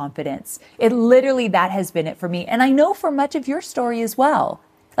find confidence. It literally, that has been it for me. And I know for much of your story as well,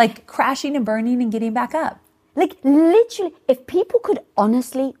 like crashing and burning and getting back up. Like literally, if people could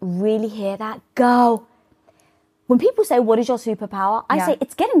honestly really hear that, go. When people say, what is your superpower? I say,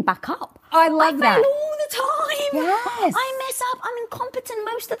 it's getting back up. I love that. I fail all the time. Yes. I mess up. I'm incompetent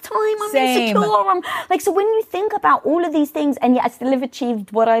most of the time. I'm Same. insecure. So when you think about all of these things, and yet I still have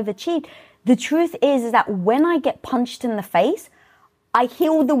achieved what I've achieved, the truth is that when I get punched in the face, I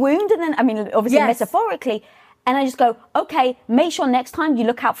heal the wound. And then, I mean, obviously metaphorically, and I just go, okay, make sure next time you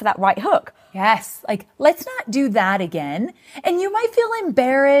look out for that right hook. Yes. Like, let's not do that again. And you might feel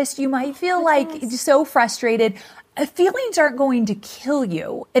embarrassed. You might feel so frustrated. Feelings aren't going to kill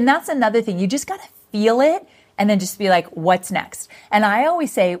you. And that's another thing. You just got to feel it and then just be like, what's next? And I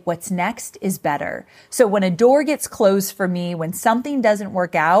always say, what's next is better. So when a door gets closed for me, when something doesn't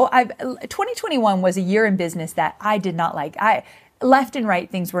work out, 2021 was a year in business that I did not like. Left and right,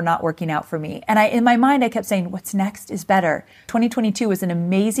 things were not working out for me. And in my mind, I kept saying, what's next is better. 2022 was an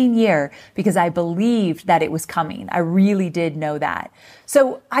amazing year because I believed that it was coming. I really did know that.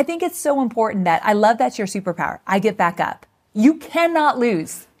 So I think it's so important that I love that's your superpower. I get back up. You cannot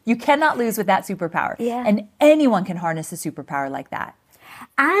lose. You cannot lose with that superpower. Yeah. And anyone can harness a superpower like that.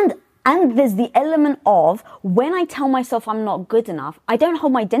 And there's the element of when I tell myself I'm not good enough, I don't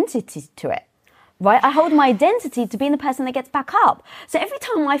hold my identity to it. Right? I hold my identity to being the person that gets back up. So every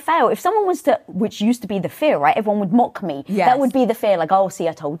time I fail, if someone was to, which used to be the fear, right? Everyone would mock me. Yes. That would be the fear. Like, oh, see,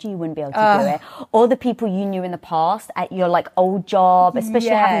 I told you wouldn't be able to do it. Or the people you knew in the past at your like old job, especially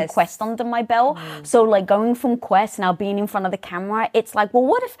having Quest under my belt. So like going from Quest now being in front of the camera, it's like, well,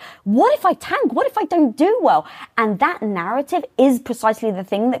 what if I tank? What if I don't do well? And that narrative is precisely the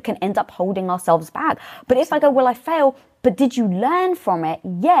thing that can end up holding ourselves back. But if I go, well, I fail, but did you learn from it?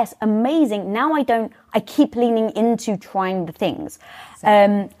 Yes, amazing. Now I keep leaning into trying the things.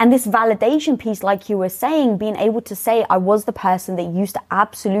 And this validation piece, like you were saying, being able to say, I was the person that used to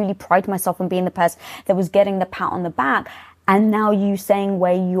absolutely pride myself on being the person that was getting the pat on the back. And now you saying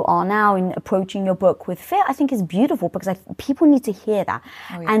where you are now in approaching your book with fear, I think is beautiful because people need to hear that.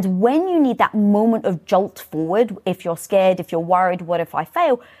 Oh, yeah. And when you need that moment of jolt forward, if you're scared, if you're worried, what if I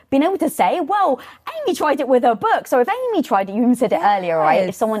fail? Being able to say, well, Amy tried it with her book. So if Amy tried it, you even said it earlier, right?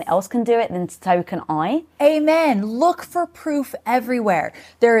 If someone else can do it, then so can I. Amen. Look for proof everywhere.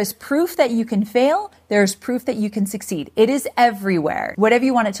 There is proof that you can fail. There's proof that you can succeed. It is everywhere, whatever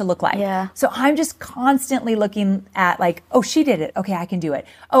you want it to look like. Yeah. So I'm just constantly looking at like, oh, she did it. Okay, I can do it.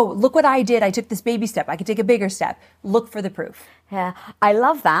 Oh, look what I did. I took this baby step. I could take a bigger step. Look for the proof. Yeah, I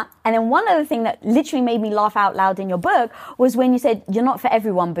love that. And then one other thing that literally made me laugh out loud in your book was when you said, you're not for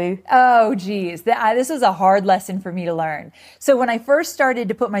everyone, boo. Oh, geez. This was a hard lesson for me to learn. So when I first started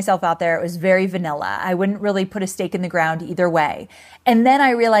to put myself out there, it was very vanilla. I wouldn't really put a stake in the ground either way. And then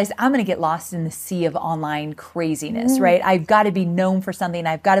I realized I'm going to get lost in the sea of online craziness, right? I've got to be known for something.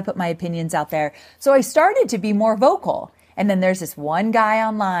 I've got to put my opinions out there. So I started to be more vocal. And then there's this one guy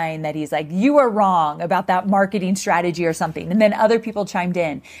online that he's like, you are wrong about that marketing strategy or something. And then other people chimed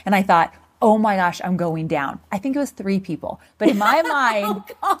in. And I thought, oh my gosh, I'm going down. I think it was 3 people. But in my mind,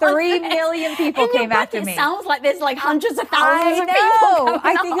 3 million people came after me. It sounds like there's like hundreds of thousands of people.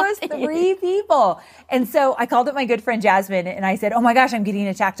 I think it was 3 people. And so I called up my good friend Jasmine and I said, oh my gosh, I'm getting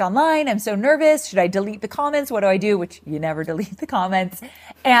attacked online. I'm so nervous. Should I delete the comments? What do I do? Which you never delete the comments.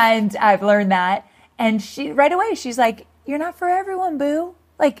 And I've learned that. And she right away, she's like, you're not for everyone, boo.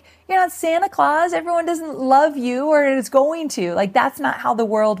 Like, you're not Santa Claus. Everyone doesn't love you or is going to. Like, that's not how the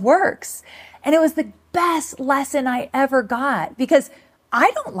world works. And it was the best lesson I ever got because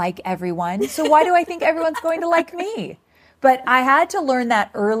I don't like everyone. So why do I think everyone's going to like me? But I had to learn that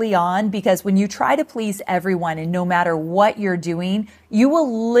early on because when you try to please everyone and no matter what you're doing, you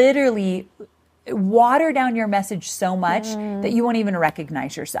will literally water down your message so much that you won't even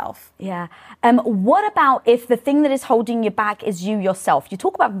recognize yourself. Yeah. What about if the thing that is holding you back is you yourself? You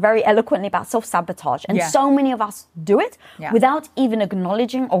talk about very eloquently about self-sabotage, and so many of us do it without even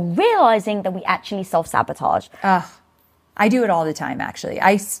acknowledging or realizing that we actually self-sabotage. I do it all the time, actually.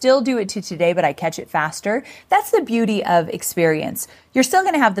 I still do it to today, but I catch it faster. That's the beauty of experience. You're still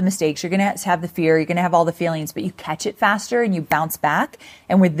going to have the mistakes. You're going to have the fear. You're going to have all the feelings, but you catch it faster and you bounce back.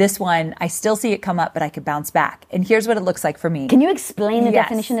 And with this one, I still see it come up, but I could bounce back. And here's what it looks like for me. Can you explain the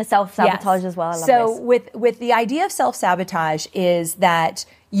definition of self-sabotage as well? I love this. With the idea of self-sabotage is that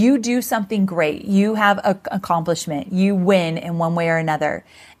you do something great. You have an accomplishment. You win in one way or another.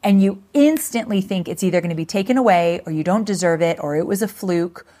 And you instantly think it's either going to be taken away or you don't deserve it or it was a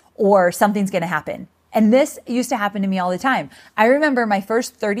fluke or something's going to happen. And this used to happen to me all the time. I remember my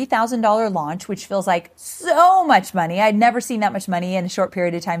first $30,000 launch, which feels like so much money. I'd never seen that much money in a short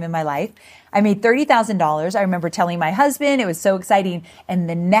period of time in my life. I made $30,000. I remember telling my husband, it was so exciting. And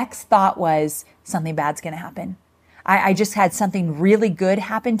the next thought was something bad's going to happen. I just had something really good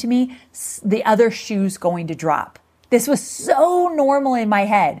happen to me. The other shoe's going to drop. This was so normal in my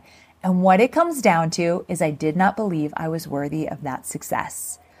head. And what it comes down to is I did not believe I was worthy of that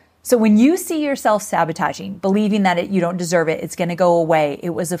success. So when you see yourself sabotaging, believing that you don't deserve it, it's going to go away, it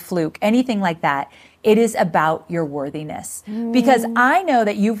was a fluke, anything like that, it is about your worthiness. Because I know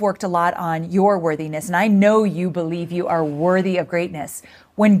that you've worked a lot on your worthiness, and I know you believe you are worthy of greatness.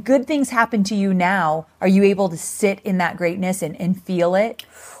 When good things happen to you now, are you able to sit in that greatness and feel it?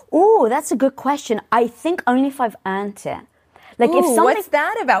 Oh, that's a good question. I think only if I've earned it. Like if something... What's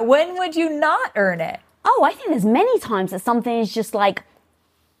that about? When would you not earn it? Oh, I think there's many times that something is just like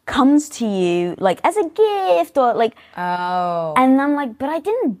comes to you like as a gift or like, and I'm like, but I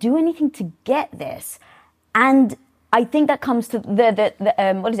didn't do anything to get this. And I think that comes to the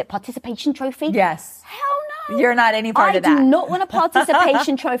what is it, participation trophy? Yes. Hell no. You're not any part of that. I do not want a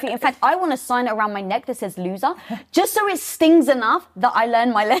participation trophy. In fact, I want to sign it around my neck that says loser, just so it stings enough that I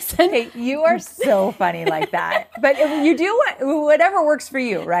learn my lesson. Hey, you are so funny like that. But you do whatever works for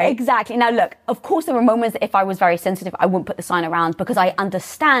you, right? Exactly. Now, look, of course, there were moments that if I was very sensitive, I wouldn't put the sign around because I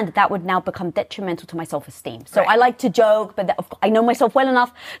understand that would now become detrimental to my self-esteem. So I like to joke, but I know myself well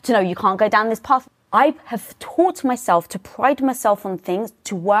enough to know you can't go down this path. I have taught myself to pride myself on things,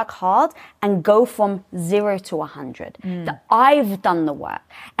 to work hard and go from 0 to 100. That I've done the work.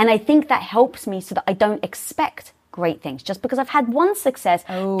 And I think that helps me so that I don't expect great things. Just because I've had one success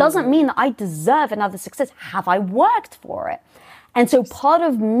doesn't mean that I deserve another success. Have I worked for it? And so part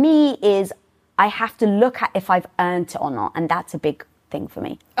of me is I have to look at if I've earned it or not. And that's a big thing for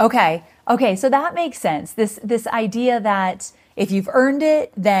me. Okay. So that makes sense. This idea that if you've earned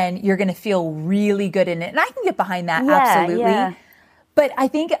it, then you're going to feel really good in it. And I can get behind that. Absolutely. Yeah. But I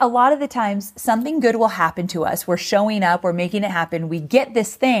think a lot of the times something good will happen to us. We're showing up, we're making it happen. We get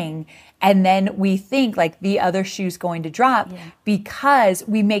this thing and then we think like the other shoe's going to drop because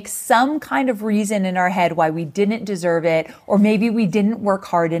we make some kind of reason in our head why we didn't deserve it, or maybe we didn't work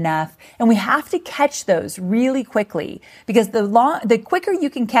hard enough. And we have to catch those really quickly because the quicker you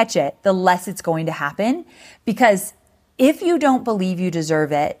can catch it, the less it's going to happen. Because if you don't believe you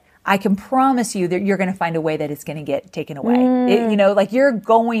deserve it, I can promise you that you're going to find a way that it's going to get taken away. Like you're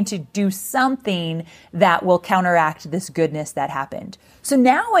going to do something that will counteract this goodness that happened. So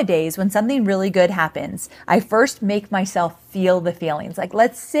nowadays, when something really good happens, I first make myself feel the feelings. Like,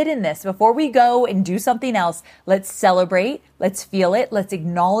 let's sit in this before we go and do something else. Let's celebrate. Let's feel it. Let's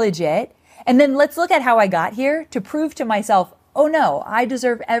acknowledge it. And then let's look at how I got here to prove to myself, oh no, I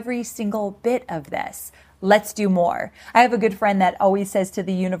deserve every single bit of this. Let's do more. I have a good friend that always says to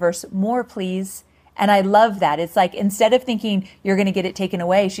the universe, more please. And I love that. It's like, instead of thinking you're going to get it taken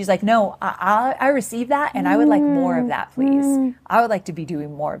away, she's like, no, I receive that and I would like more of that, please. I would like to be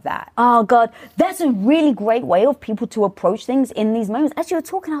doing more of that. Oh God, that's a really great way of people to approach things in these moments. As you were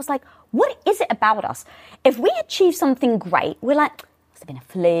talking, I was like, what is it about us? If we achieve something great, we're like, must have been a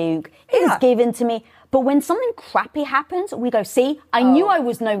fluke. It was given to me. But when something crappy happens, we go, see, I knew I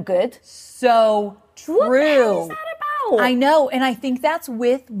was no good. So true. What the hell is that about? I know. And I think that's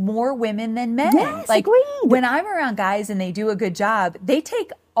with more women than men. Yes, like agreed. When I'm around guys and they do a good job, they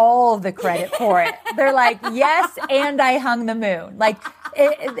take all the credit for it. They're like, yes, and I hung the moon. Like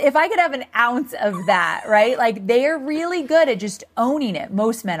if I could have an ounce of that, right? Like they're really good at just owning it.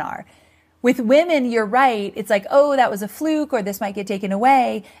 Most men are. With women, you're right. It's like, oh, that was a fluke or this might get taken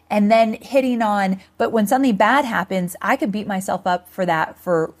away. And then hitting on, but when something bad happens, I could beat myself up for that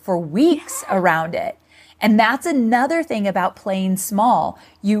for weeks around it. And that's another thing about playing small.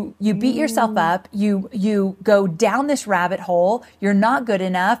 You beat yourself up. You go down this rabbit hole. You're not good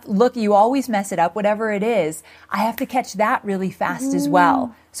enough. Look, you always mess it up, whatever it is. I have to catch that really fast as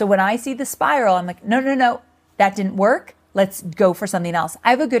well. So when I see the spiral, I'm like, no, that didn't work. Let's go for something else.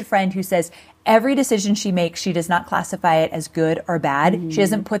 I have a good friend who says every decision she makes, she does not classify it as good or bad. She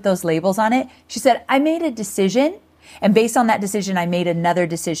doesn't put those labels on it. She said, I made a decision, and based on that decision, I made another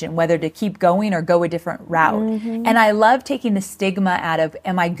decision, whether to keep going or go a different route. And I love taking the stigma out of,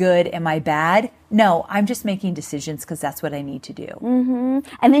 am I good? Am I bad? No, I'm just making decisions because that's what I need to do.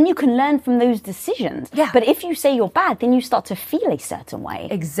 And then you can learn from those decisions. Yeah. But if you say you're bad, then you start to feel a certain way.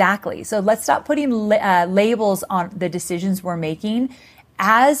 Exactly. So let's stop putting labels on the decisions we're making.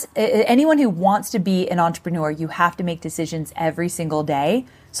 As anyone who wants to be an entrepreneur, you have to make decisions every single day.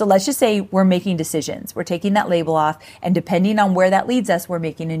 So let's just say we're making decisions. We're taking that label off, and depending on where that leads us, we're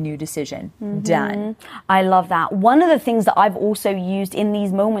making a new decision. Done. I love that. One of the things that I've also used in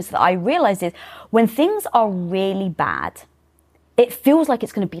these moments that I realize is when things are really bad, it feels like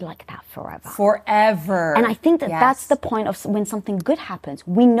it's going to be like that forever. Forever. And I think that that's the point of when something good happens.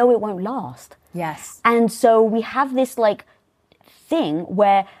 We know it won't last. Yes. And so we have this like thing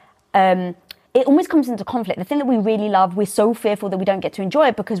where it almost comes into conflict. The thing that we really love, we're so fearful that we don't get to enjoy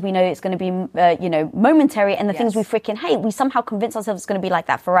it because we know it's going to be, momentary. And the things we freaking hate, we somehow convince ourselves it's going to be like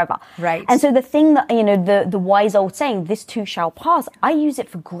that forever. Right. And so the thing that, the wise old saying, this too shall pass, I use it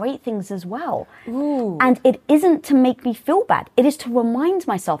for great things as well. Ooh. And it isn't to make me feel bad. It is to remind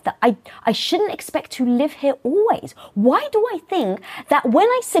myself that I shouldn't expect to live here always. Why do I think that when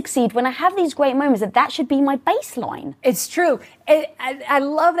I succeed, when I have these great moments, that should be my baseline? It's true. I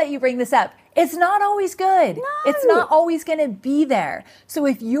love that you bring this up. It's not always good. No. It's not always going to be there. So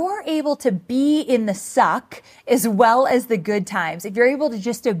if you're able to be in the suck as well as the good times, if you're able to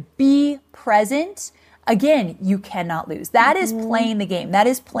just to be present, again, you cannot lose. That is playing the game. That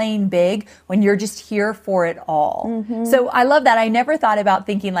is playing big when you're just here for it all. So I love that. I never thought about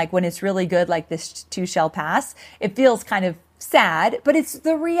thinking like when it's really good, like this too shall pass. It feels kind of sad, but it's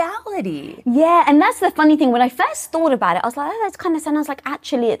the reality. Yeah, and that's the funny thing. When I first thought about it, I was like, oh, that's kind of sad. And I was like,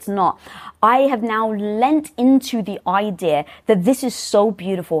 actually, it's not. I have now lent into the idea that this is so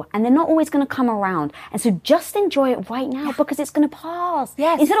beautiful and they're not always going to come around. And so just enjoy it right now because it's going to pass.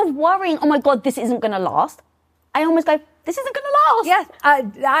 Yes. Instead of worrying, oh my God, this isn't going to last, I almost go, this isn't going to last. Yes,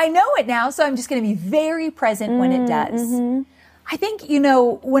 I know it now, so I'm just going to be very present when it does. I think,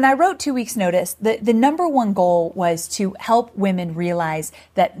 when I wrote 2 Weeks Notice, the number one goal was to help women realize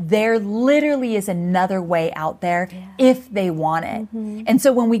that there literally is another way out there if they want it. And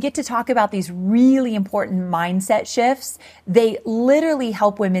so when we get to talk about these really important mindset shifts, they literally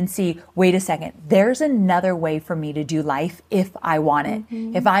help women see, wait a second, there's another way for me to do life if I want it.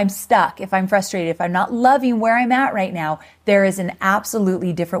 If I'm stuck, if I'm frustrated, if I'm not loving where I'm at right now, there is an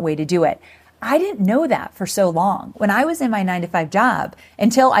absolutely different way to do it. I didn't know that for so long. When I was in my 9-to-5 job,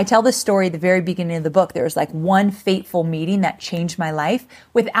 until I tell this story at the very beginning of the book, there was like one fateful meeting that changed my life.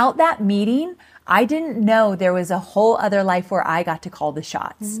 Without that meeting, I didn't know there was a whole other life where I got to call the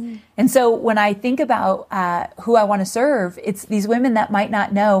shots. And so when I think about who I want to serve, it's these women that might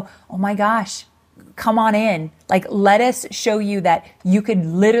not know, oh my gosh, come on in. Like, let us show you that you could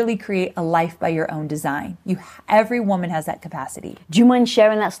literally create a life by your own design. Every woman has that capacity. Do you mind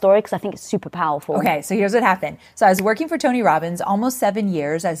sharing that story? Because I think it's super powerful. Okay, so here's what happened. So I was working for Tony Robbins almost 7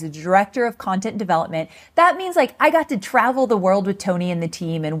 years as the director of content development. That means like I got to travel the world with Tony and the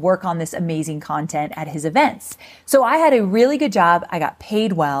team and work on this amazing content at his events. So I had a really good job. I got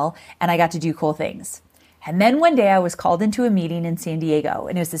paid well and I got to do cool things. And then one day I was called into a meeting in San Diego,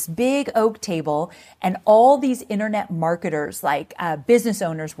 and it was this big oak table, and all these internet marketers, like business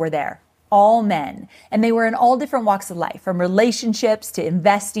owners, were there, all men. And they were in all different walks of life, from relationships to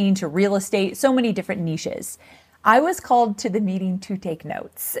investing to real estate, so many different niches. I was called to the meeting to take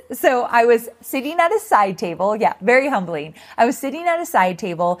notes. So I was sitting at a side table. Yeah, very humbling. I was sitting at a side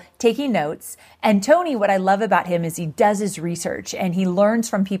table taking notes. And Tony, what I love about him is he does his research and he learns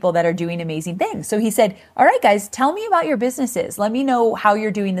from people that are doing amazing things. So he said, all right, guys, tell me about your businesses. Let me know how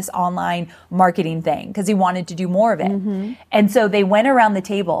you're doing this online marketing thing, because he wanted to do more of it. And so they went around the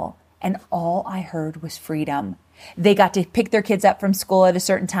table and all I heard was freedom. They got to pick their kids up from school at a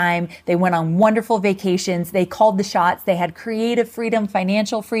certain time. They went on wonderful vacations. They called the shots. They had creative freedom,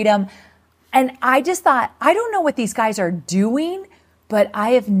 financial freedom. And I just thought, I don't know what these guys are doing, but I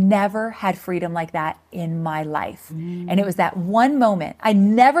have never had freedom like that in my life. And it was that one moment. I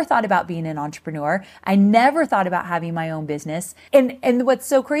never thought about being an entrepreneur. I never thought about having my own business. And what's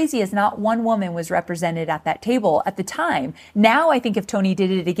so crazy is not one woman was represented at that table at the time. Now I think if Tony did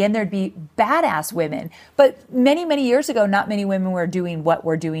it again, there'd be badass women. But many, many years ago, not many women were doing what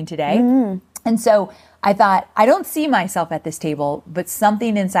we're doing today. And so I thought, I don't see myself at this table, but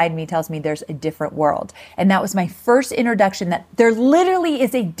something inside me tells me there's a different world. And that was my first introduction that there literally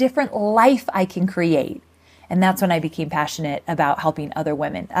is a different life I can create. And that's when I became passionate about helping other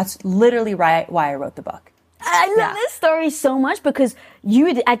women. That's literally why I wrote the book. I love this story so much because you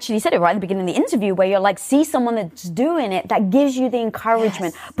had actually said it right at the beginning of the interview where you're like, see someone that's doing it, that gives you the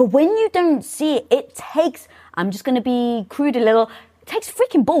encouragement. But when you don't see it, it takes, I'm just going to be crude a little, it takes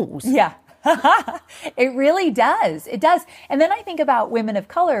freaking balls. Yeah. It really does. It does. And then I think about women of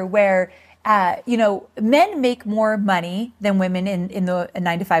color where, men make more money than women in the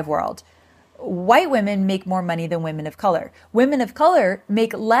 9-to-5 world. White women make more money than women of color. Women of color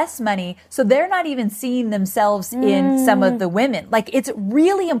make less money, so they're not even seeing themselves in some of the women. Like, it's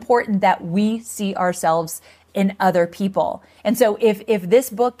really important that we see ourselves in other people. And so if this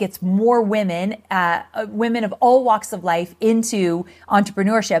book gets more women, women of all walks of life into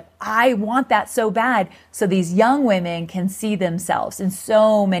entrepreneurship, I want that so bad. So these young women can see themselves in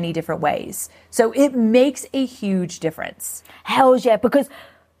so many different ways. So it makes a huge difference. Hell yeah, because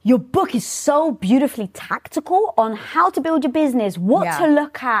your book is so beautifully tactical on how to build your business, what to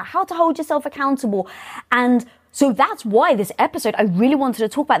look at, how to hold yourself accountable. And so that's why this episode, I really wanted to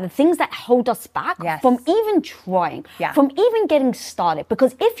talk about the things that hold us back from even trying, from even getting started.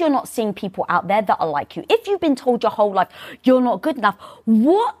 Because if you're not seeing people out there that are like you, if you've been told your whole life you're not good enough,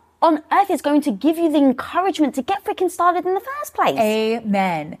 what on earth is going to give you the encouragement to get freaking started in the first place?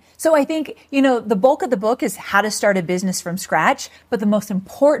 Amen. So I think, the bulk of the book is how to start a business from scratch, but the most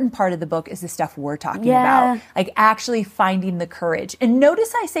important part of the book is the stuff we're talking about, like actually finding the courage. And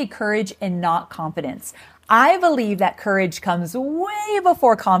notice I say courage and not confidence. I believe that courage comes way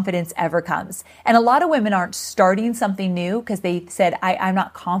before confidence ever comes. And a lot of women aren't starting something new because they said, I'm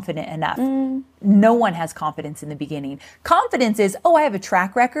not confident enough. No one has confidence in the beginning. Confidence is, I have a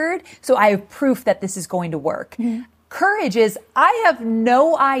track record, so I have proof that this is going to work. Courage is, I have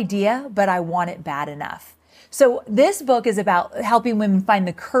no idea, but I want it bad enough. So this book is about helping women find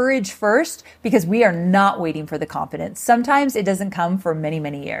the courage first, because we are not waiting for the confidence. Sometimes it doesn't come for many,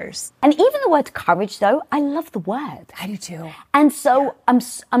 many years. And even the word courage, though, I love the word. I do too. And so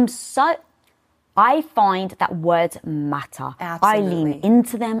I find that words matter. Absolutely. I lean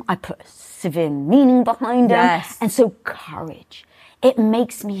into them. I put severe meaning behind them. Yes. And so courage, it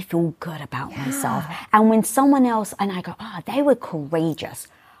makes me feel good about myself. And when someone else, and I go, they were courageous.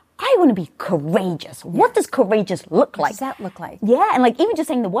 I want to be courageous. What does courageous look like? What does that look like? Yeah, and even just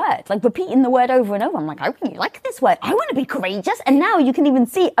saying the word, repeating the word over and over. I'm like, I really like this word. I want to be courageous. And now you can even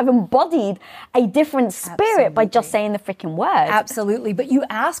see I've embodied a different spirit by just saying the freaking word. Absolutely. But you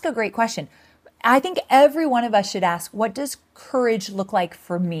ask a great question. I think every one of us should ask, what does courage look like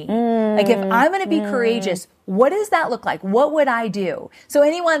for me? Like if I'm going to be courageous, what does that look like? What would I do? So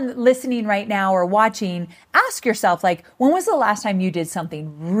anyone listening right now or watching, ask yourself, when was the last time you did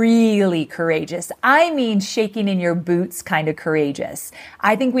something really courageous? I mean, shaking in your boots kind of courageous.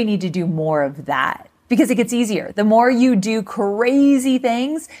 I think we need to do more of that, because it gets easier. The more you do crazy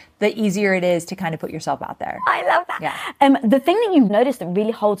things, the easier it is to kind of put yourself out there. I love that. Yeah. The thing that you've noticed that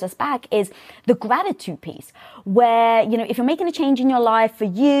really holds us back is the gratitude piece, where, if you're making a change in your life, for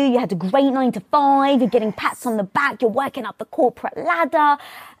you had a great 9 to 5, you're getting pats on the back, you're working up the corporate ladder.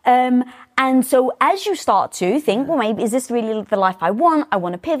 And so as you start to think, well, maybe is this really the life I want? I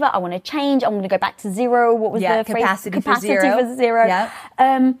want to pivot. I want to change. I want to go back to zero. What was the phrase? Capacity for zero.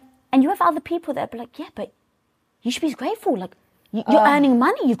 Yeah. And you have other people that are like, yeah, but you should be grateful. You're earning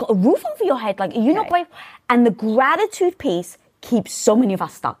money. You've got a roof over your head. You're not grateful. And the gratitude piece keeps so many of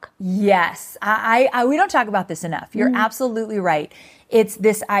us stuck. Yes. We don't talk about this enough. You're absolutely right. It's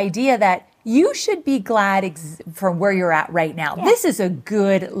this idea that you should be glad from where you're at right now. Yeah. This is a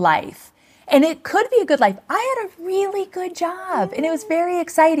good life. And it could be a good life. I had a really good job and it was very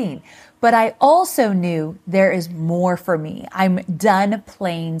exciting. But I also knew there is more for me. I'm done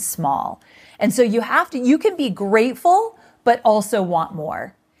playing small. And so you can be grateful, but also want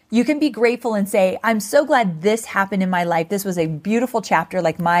more. You can be grateful and say, I'm so glad this happened in my life. This was a beautiful chapter.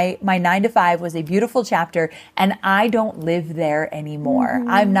 My 9 to 5 was a beautiful chapter, and I don't live there anymore.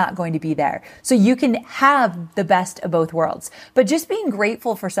 I'm not going to be there. So you can have the best of both worlds. But just being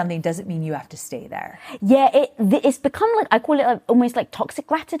grateful for something doesn't mean you have to stay there. Yeah, it's become I call it almost like toxic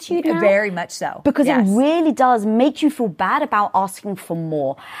gratitude now. Very much so. Because it really does make you feel bad about asking for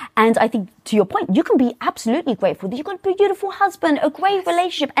more. And I think, to your point, you can be absolutely grateful that you've got a beautiful husband, a great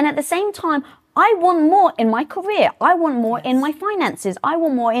relationship, and at the same time, I want more in my career. I want more in my finances. I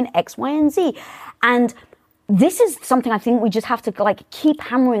want more in X, Y, and Z. And this is something I think we just have to keep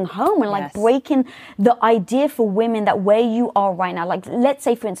hammering home and breaking the idea for women that where you are right now, let's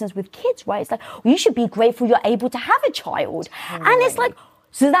say for instance with kids, right? It's you should be grateful you're able to have a child. Totally. And it's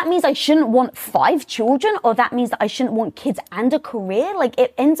so that means I shouldn't want 5 children, or that means that I shouldn't want kids and a career.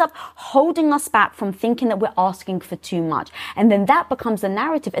 It ends up holding us back from thinking that we're asking for too much. And then that becomes the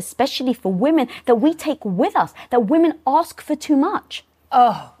narrative, especially for women, that we take with us, that women ask for too much.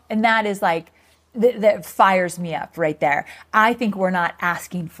 Oh, and that is that fires me up right there. I think we're not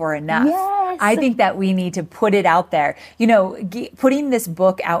asking for enough. Yes. I think that we need to put it out there. Putting this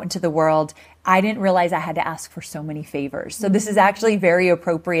book out into the world, I didn't realize I had to ask for so many favors. So this is actually very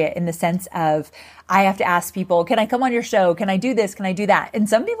appropriate in the sense of I have to ask people, can I come on your show? Can I do this? Can I do that? And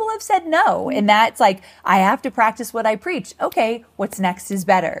some people have said no. And that's I have to practice what I preach. Okay, what's next is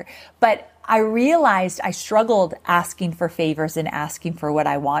better. But I realized I struggled asking for favors and asking for what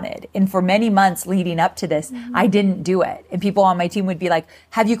I wanted. And for many months leading up to this, I didn't do it. And people on my team would be like,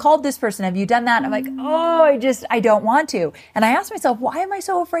 have you called this person? Have you done that? And I'm like, I don't want to. And I asked myself, why am I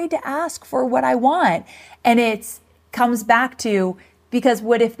so afraid to ask for what I want? And it comes back to, because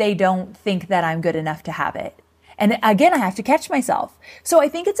what if they don't think that I'm good enough to have it? And again, I have to catch myself. So I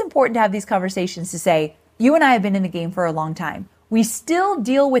think it's important to have these conversations to say, you and I have been in the game for a long time. We still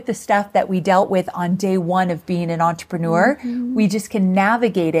deal with the stuff that we dealt with on day one of being an entrepreneur. We just can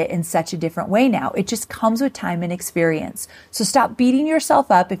navigate it in such a different way now. It just comes with time and experience. So stop beating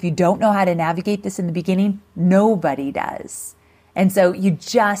yourself up if you don't know how to navigate this in the beginning. Nobody does. And so you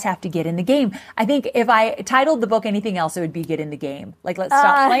just have to get in the game. I think if I titled the book anything else, it would be Get in the Game. Like, let's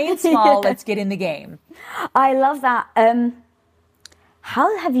stop playing small. Let's get in the game. I love that.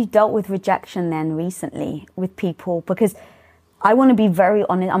 How have you dealt with rejection then recently with people? Because I want to be very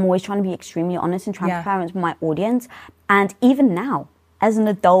honest. I'm always trying to be extremely honest and transparent with my audience. And even now, as an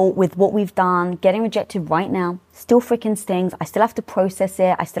adult, with what we've done, getting rejected right now, still freaking stings. I still have to process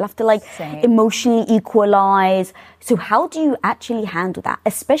it. I still have to emotionally equalize. So how do you actually handle that?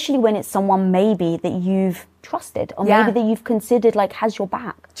 Especially when it's someone maybe that you've trusted or maybe that you've considered has your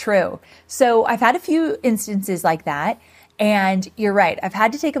back. True. So I've had a few instances like that. And you're right. I've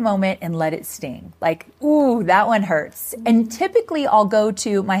had to take a moment and let it sting. Like, ooh, that one hurts. And typically I'll go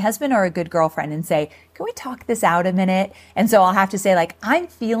to my husband or a good girlfriend and say, can we talk this out a minute? And so I'll have to say I'm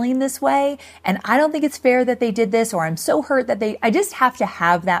feeling this way and I don't think it's fair that they did this, or I'm so hurt that I just have to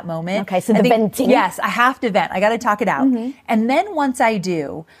have that moment. Okay. So venting. Yes, I have to vent. I got to talk it out. Mm-hmm. And then once I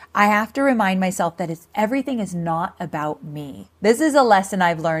do, I have to remind myself that everything is not about me. This is a lesson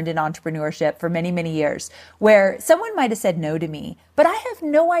I've learned in entrepreneurship for many, many years, where someone might have said no to me, but I have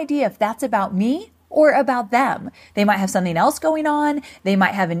no idea if that's about me or about them. They might have something else going on. They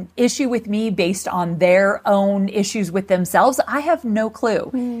might have an issue with me based on their own issues with themselves. I have no clue.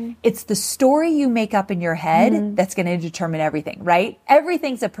 Mm. It's the story you make up in your head that's going to determine everything, right?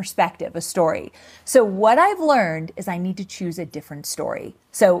 Everything's a perspective, a story. So what I've learned is I need to choose a different story.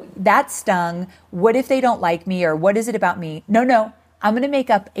 So that stung. What if they don't like me, or what is it about me? No, I'm going to make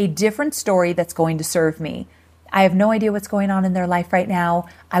up a different story that's going to serve me. I have no idea what's going on in their life right now.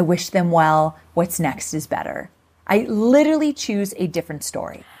 I wish them well. What's next is better. I literally choose a different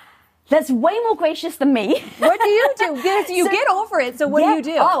story. That's way more gracious than me. What do you do? Yes, you get over it. So what do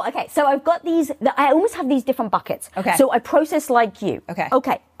you do? Oh, okay. So I've got I almost have these different buckets. Okay. So I process like you. Okay.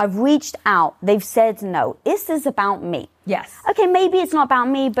 Okay. I've reached out. They've said no. Is this about me? Yes. Okay, maybe it's not about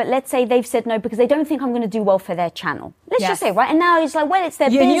me, but let's say they've said no because they don't think I'm going to do well for their channel. Let's just say, right? And now it's it's their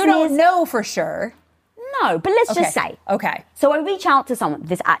business. You don't know for sure. No, but let's just say. Okay. So I reach out to someone.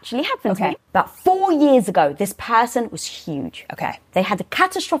 This actually happened to me. About 4 years ago, this person was huge. Okay. They had a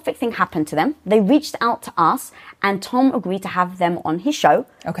catastrophic thing happen to them. They reached out to us, and Tom agreed to have them on his show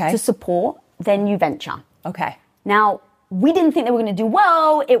to support their new venture. Okay. Now, we didn't think they were going to do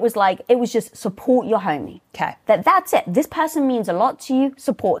well. It was just support your homie. Okay. That's it. This person means a lot to you.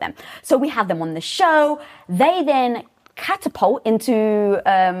 Support them. So we have them on the show. They then catapult into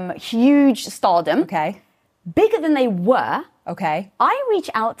huge stardom. Okay. Bigger than they were. Okay. I reach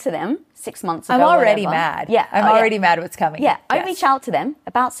out to them 6 months ago. I'm already mad. Yeah. I'm already mad what's coming. Yeah. I reach out to them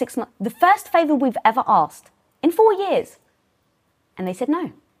about 6 months. The first favor we've ever asked in 4 years. And they said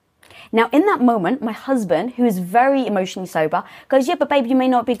no. Now, in that moment, my husband, who is very emotionally sober, goes, yeah, but babe, you may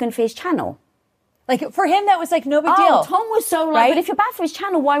not be good for his channel. For him, that was no big deal. Tom was so but if you're bad for his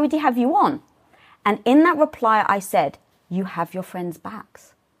channel, why would he have you on? And in that reply, I said, you have your friends'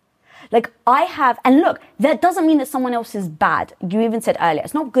 backs. And look, that doesn't mean that someone else is bad. You even said earlier,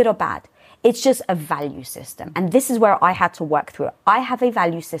 it's not good or bad. It's just a value system. And this is where I had to work through it. I have a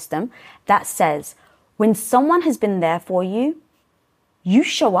value system that says, when someone has been there for you, you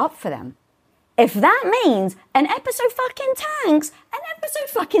show up for them. If that means an episode fucking tanks, an episode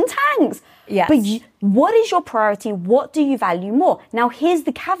fucking tanks. Yes. But what is your priority? What do you value more? Now, here's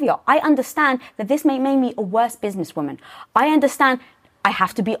the caveat. I understand that this may make me a worse businesswoman. I understand I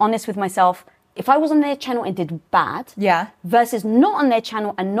have to be honest with myself. If I was on their channel and did bad, versus not on their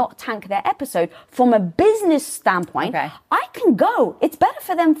channel and not tank their episode, from a business standpoint, I can go. It's better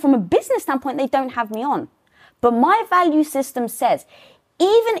for them from a business standpoint. They don't have me on. But my value system says,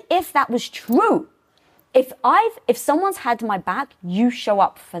 even if that was true, if someone's had my back, you show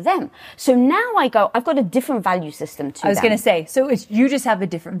up for them. So now I've got a different value system to them. I was going to say, so you just have a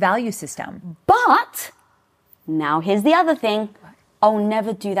different value system. But now here's the other thing. I'll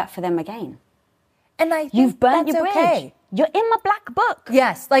never do that for them again. And I think you've burnt your bridge. Okay. You're in my black book.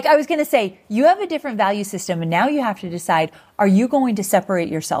 Yes. I was going to say, you have a different value system, and now you have to decide, are you going to separate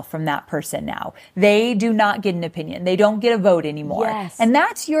yourself from that person now? They do not get an opinion. They don't get a vote anymore. Yes. And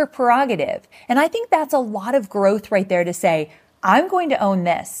that's your prerogative. And I think that's a lot of growth right there to say, I'm going to own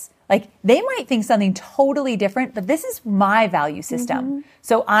this. They might think something totally different, but this is my value system. Mm-hmm.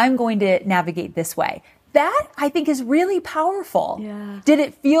 So I'm going to navigate this way. That, I think, is really powerful. Yeah. Did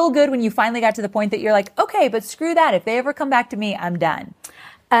it feel good when you finally got to the point that you're like, okay, but screw that. If they ever come back to me, I'm done.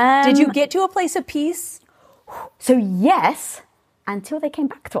 Did you get to a place of peace? So yes, until they came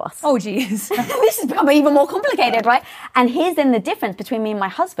back to us. Oh, geez. This has become even more complicated, right? And here's then the difference between me and my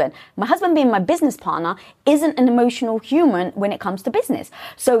husband. My husband, being my business partner, isn't an emotional human when it comes to business.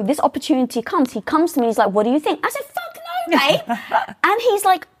 So this opportunity comes. He comes to me. He's like, what do you think? I said, fuck no, okay. And he's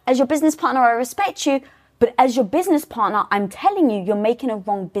like, as your business partner, I respect you. But as your business partner, I'm telling you, you're making a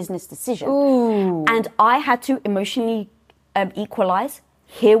wrong business decision. Ooh. And I had to emotionally equalize,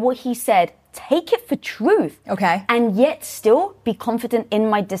 hear what he said, take it for truth. Okay. And yet still be confident in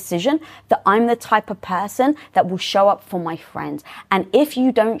my decision that I'm the type of person that will show up for my friends. And if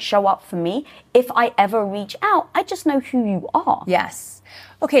you don't show up for me, if I ever reach out, I just know who you are. Yes.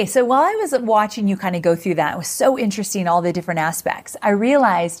 Okay, so while I was watching you kind of go through that, it was so interesting, all the different aspects. I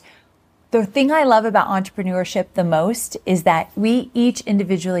realized the thing I love about entrepreneurship the most is that we each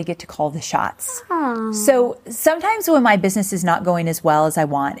individually get to call the shots. Aww. So sometimes when my business is not going as well as I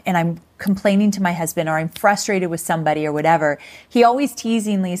want and I'm complaining to my husband or I'm frustrated with somebody or whatever, he always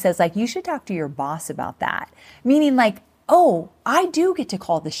teasingly says like, you should talk to your boss about that. Meaning like, oh, I do get to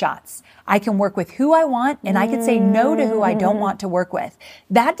call the shots. I can work with who I want and I can say no to who I don't want to work with.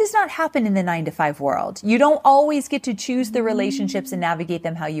 That does not happen in the 9-to-5 world. You don't always get to choose the relationships and navigate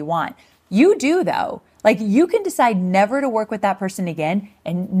them how you want. You do though. Like you can decide never to work with that person again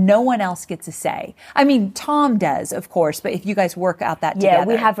and no one else gets a say. I mean, Tom does, of course, but if you guys work out that together. Yeah,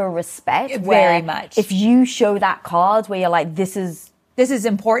 we have a respect. Very much. If you show that card where you're like, this is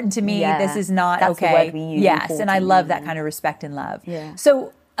important to me. Yeah, this is not that's okay. the word we use, yes. And I important, love that kind of respect and love. Yeah.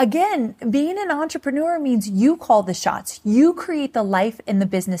 So again, being an entrepreneur means you call the shots. You create the life and the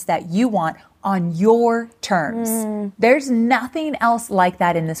business that you want on your terms. There's nothing else like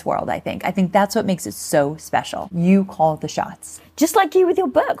that in this world, I think. I think that's what makes it so special. You call the shots. Just like you with your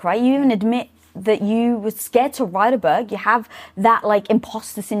book, right? You even admit that you were scared to write a book. You have that like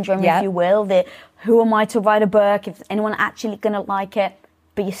imposter syndrome, Yep. if you will, that who am I to write a book? If anyone actually going to like it?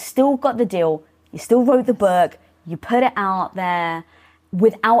 But you still got the deal. You still wrote the book. You put it out there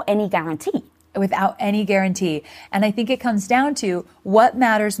without any guarantee. Without any guarantee. And I think it comes down to what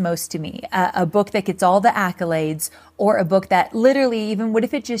matters most to me. A book that gets all the accolades or a book that literally, even what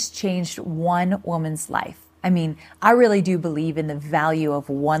if it just changed one woman's life? I mean, I really do believe in the value of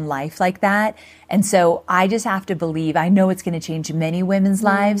one life like that. And so I just have to believe, I know it's going to change many women's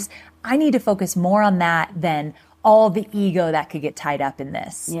lives. I need to focus more on that than all the ego that could get tied up in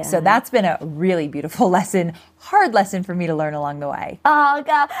this. Yeah. So that's been a really beautiful lesson, hard lesson for me to learn along the way. Oh,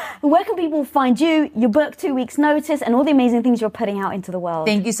 God. Where can people find you, your book, 2 Weeks Notice, and all the amazing things you're putting out into the world?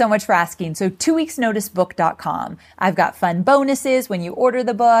 Thank you so much for asking. So 2weeksnoticebook.com. I've got fun bonuses when you order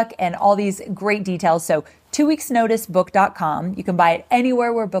the book and all these great details. So 2weeksnoticebook.com. You can buy it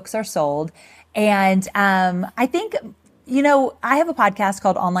anywhere where books are sold. And I think, you know, I have a podcast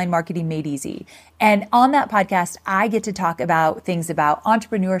called Online Marketing Made Easy. And on that podcast, I get to talk about things about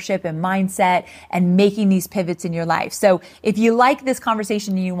entrepreneurship and mindset and making these pivots in your life. So if you like this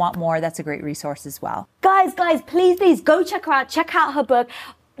conversation and you want more, that's a great resource as well. Guys, please go check her out. Check out her book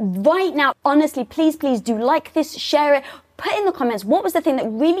right now. Honestly, please do like this, share it. Put in the comments, what was the thing that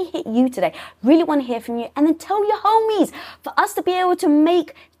really hit you today? Really want to hear from you. And then tell your homies. For us to be able to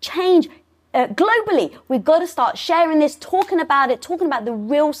make change globally, we've got to start sharing this, talking about the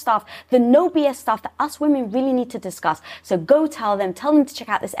real stuff, the no BS stuff that us women really need to discuss. So go tell them to check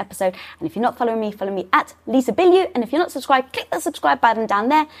out this episode. And if you're not following me, follow me at Lisa Bilyeu. And if you're not subscribed, click the subscribe button down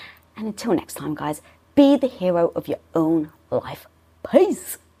there. And until next time, guys, be the hero of your own life.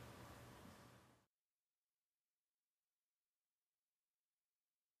 Peace.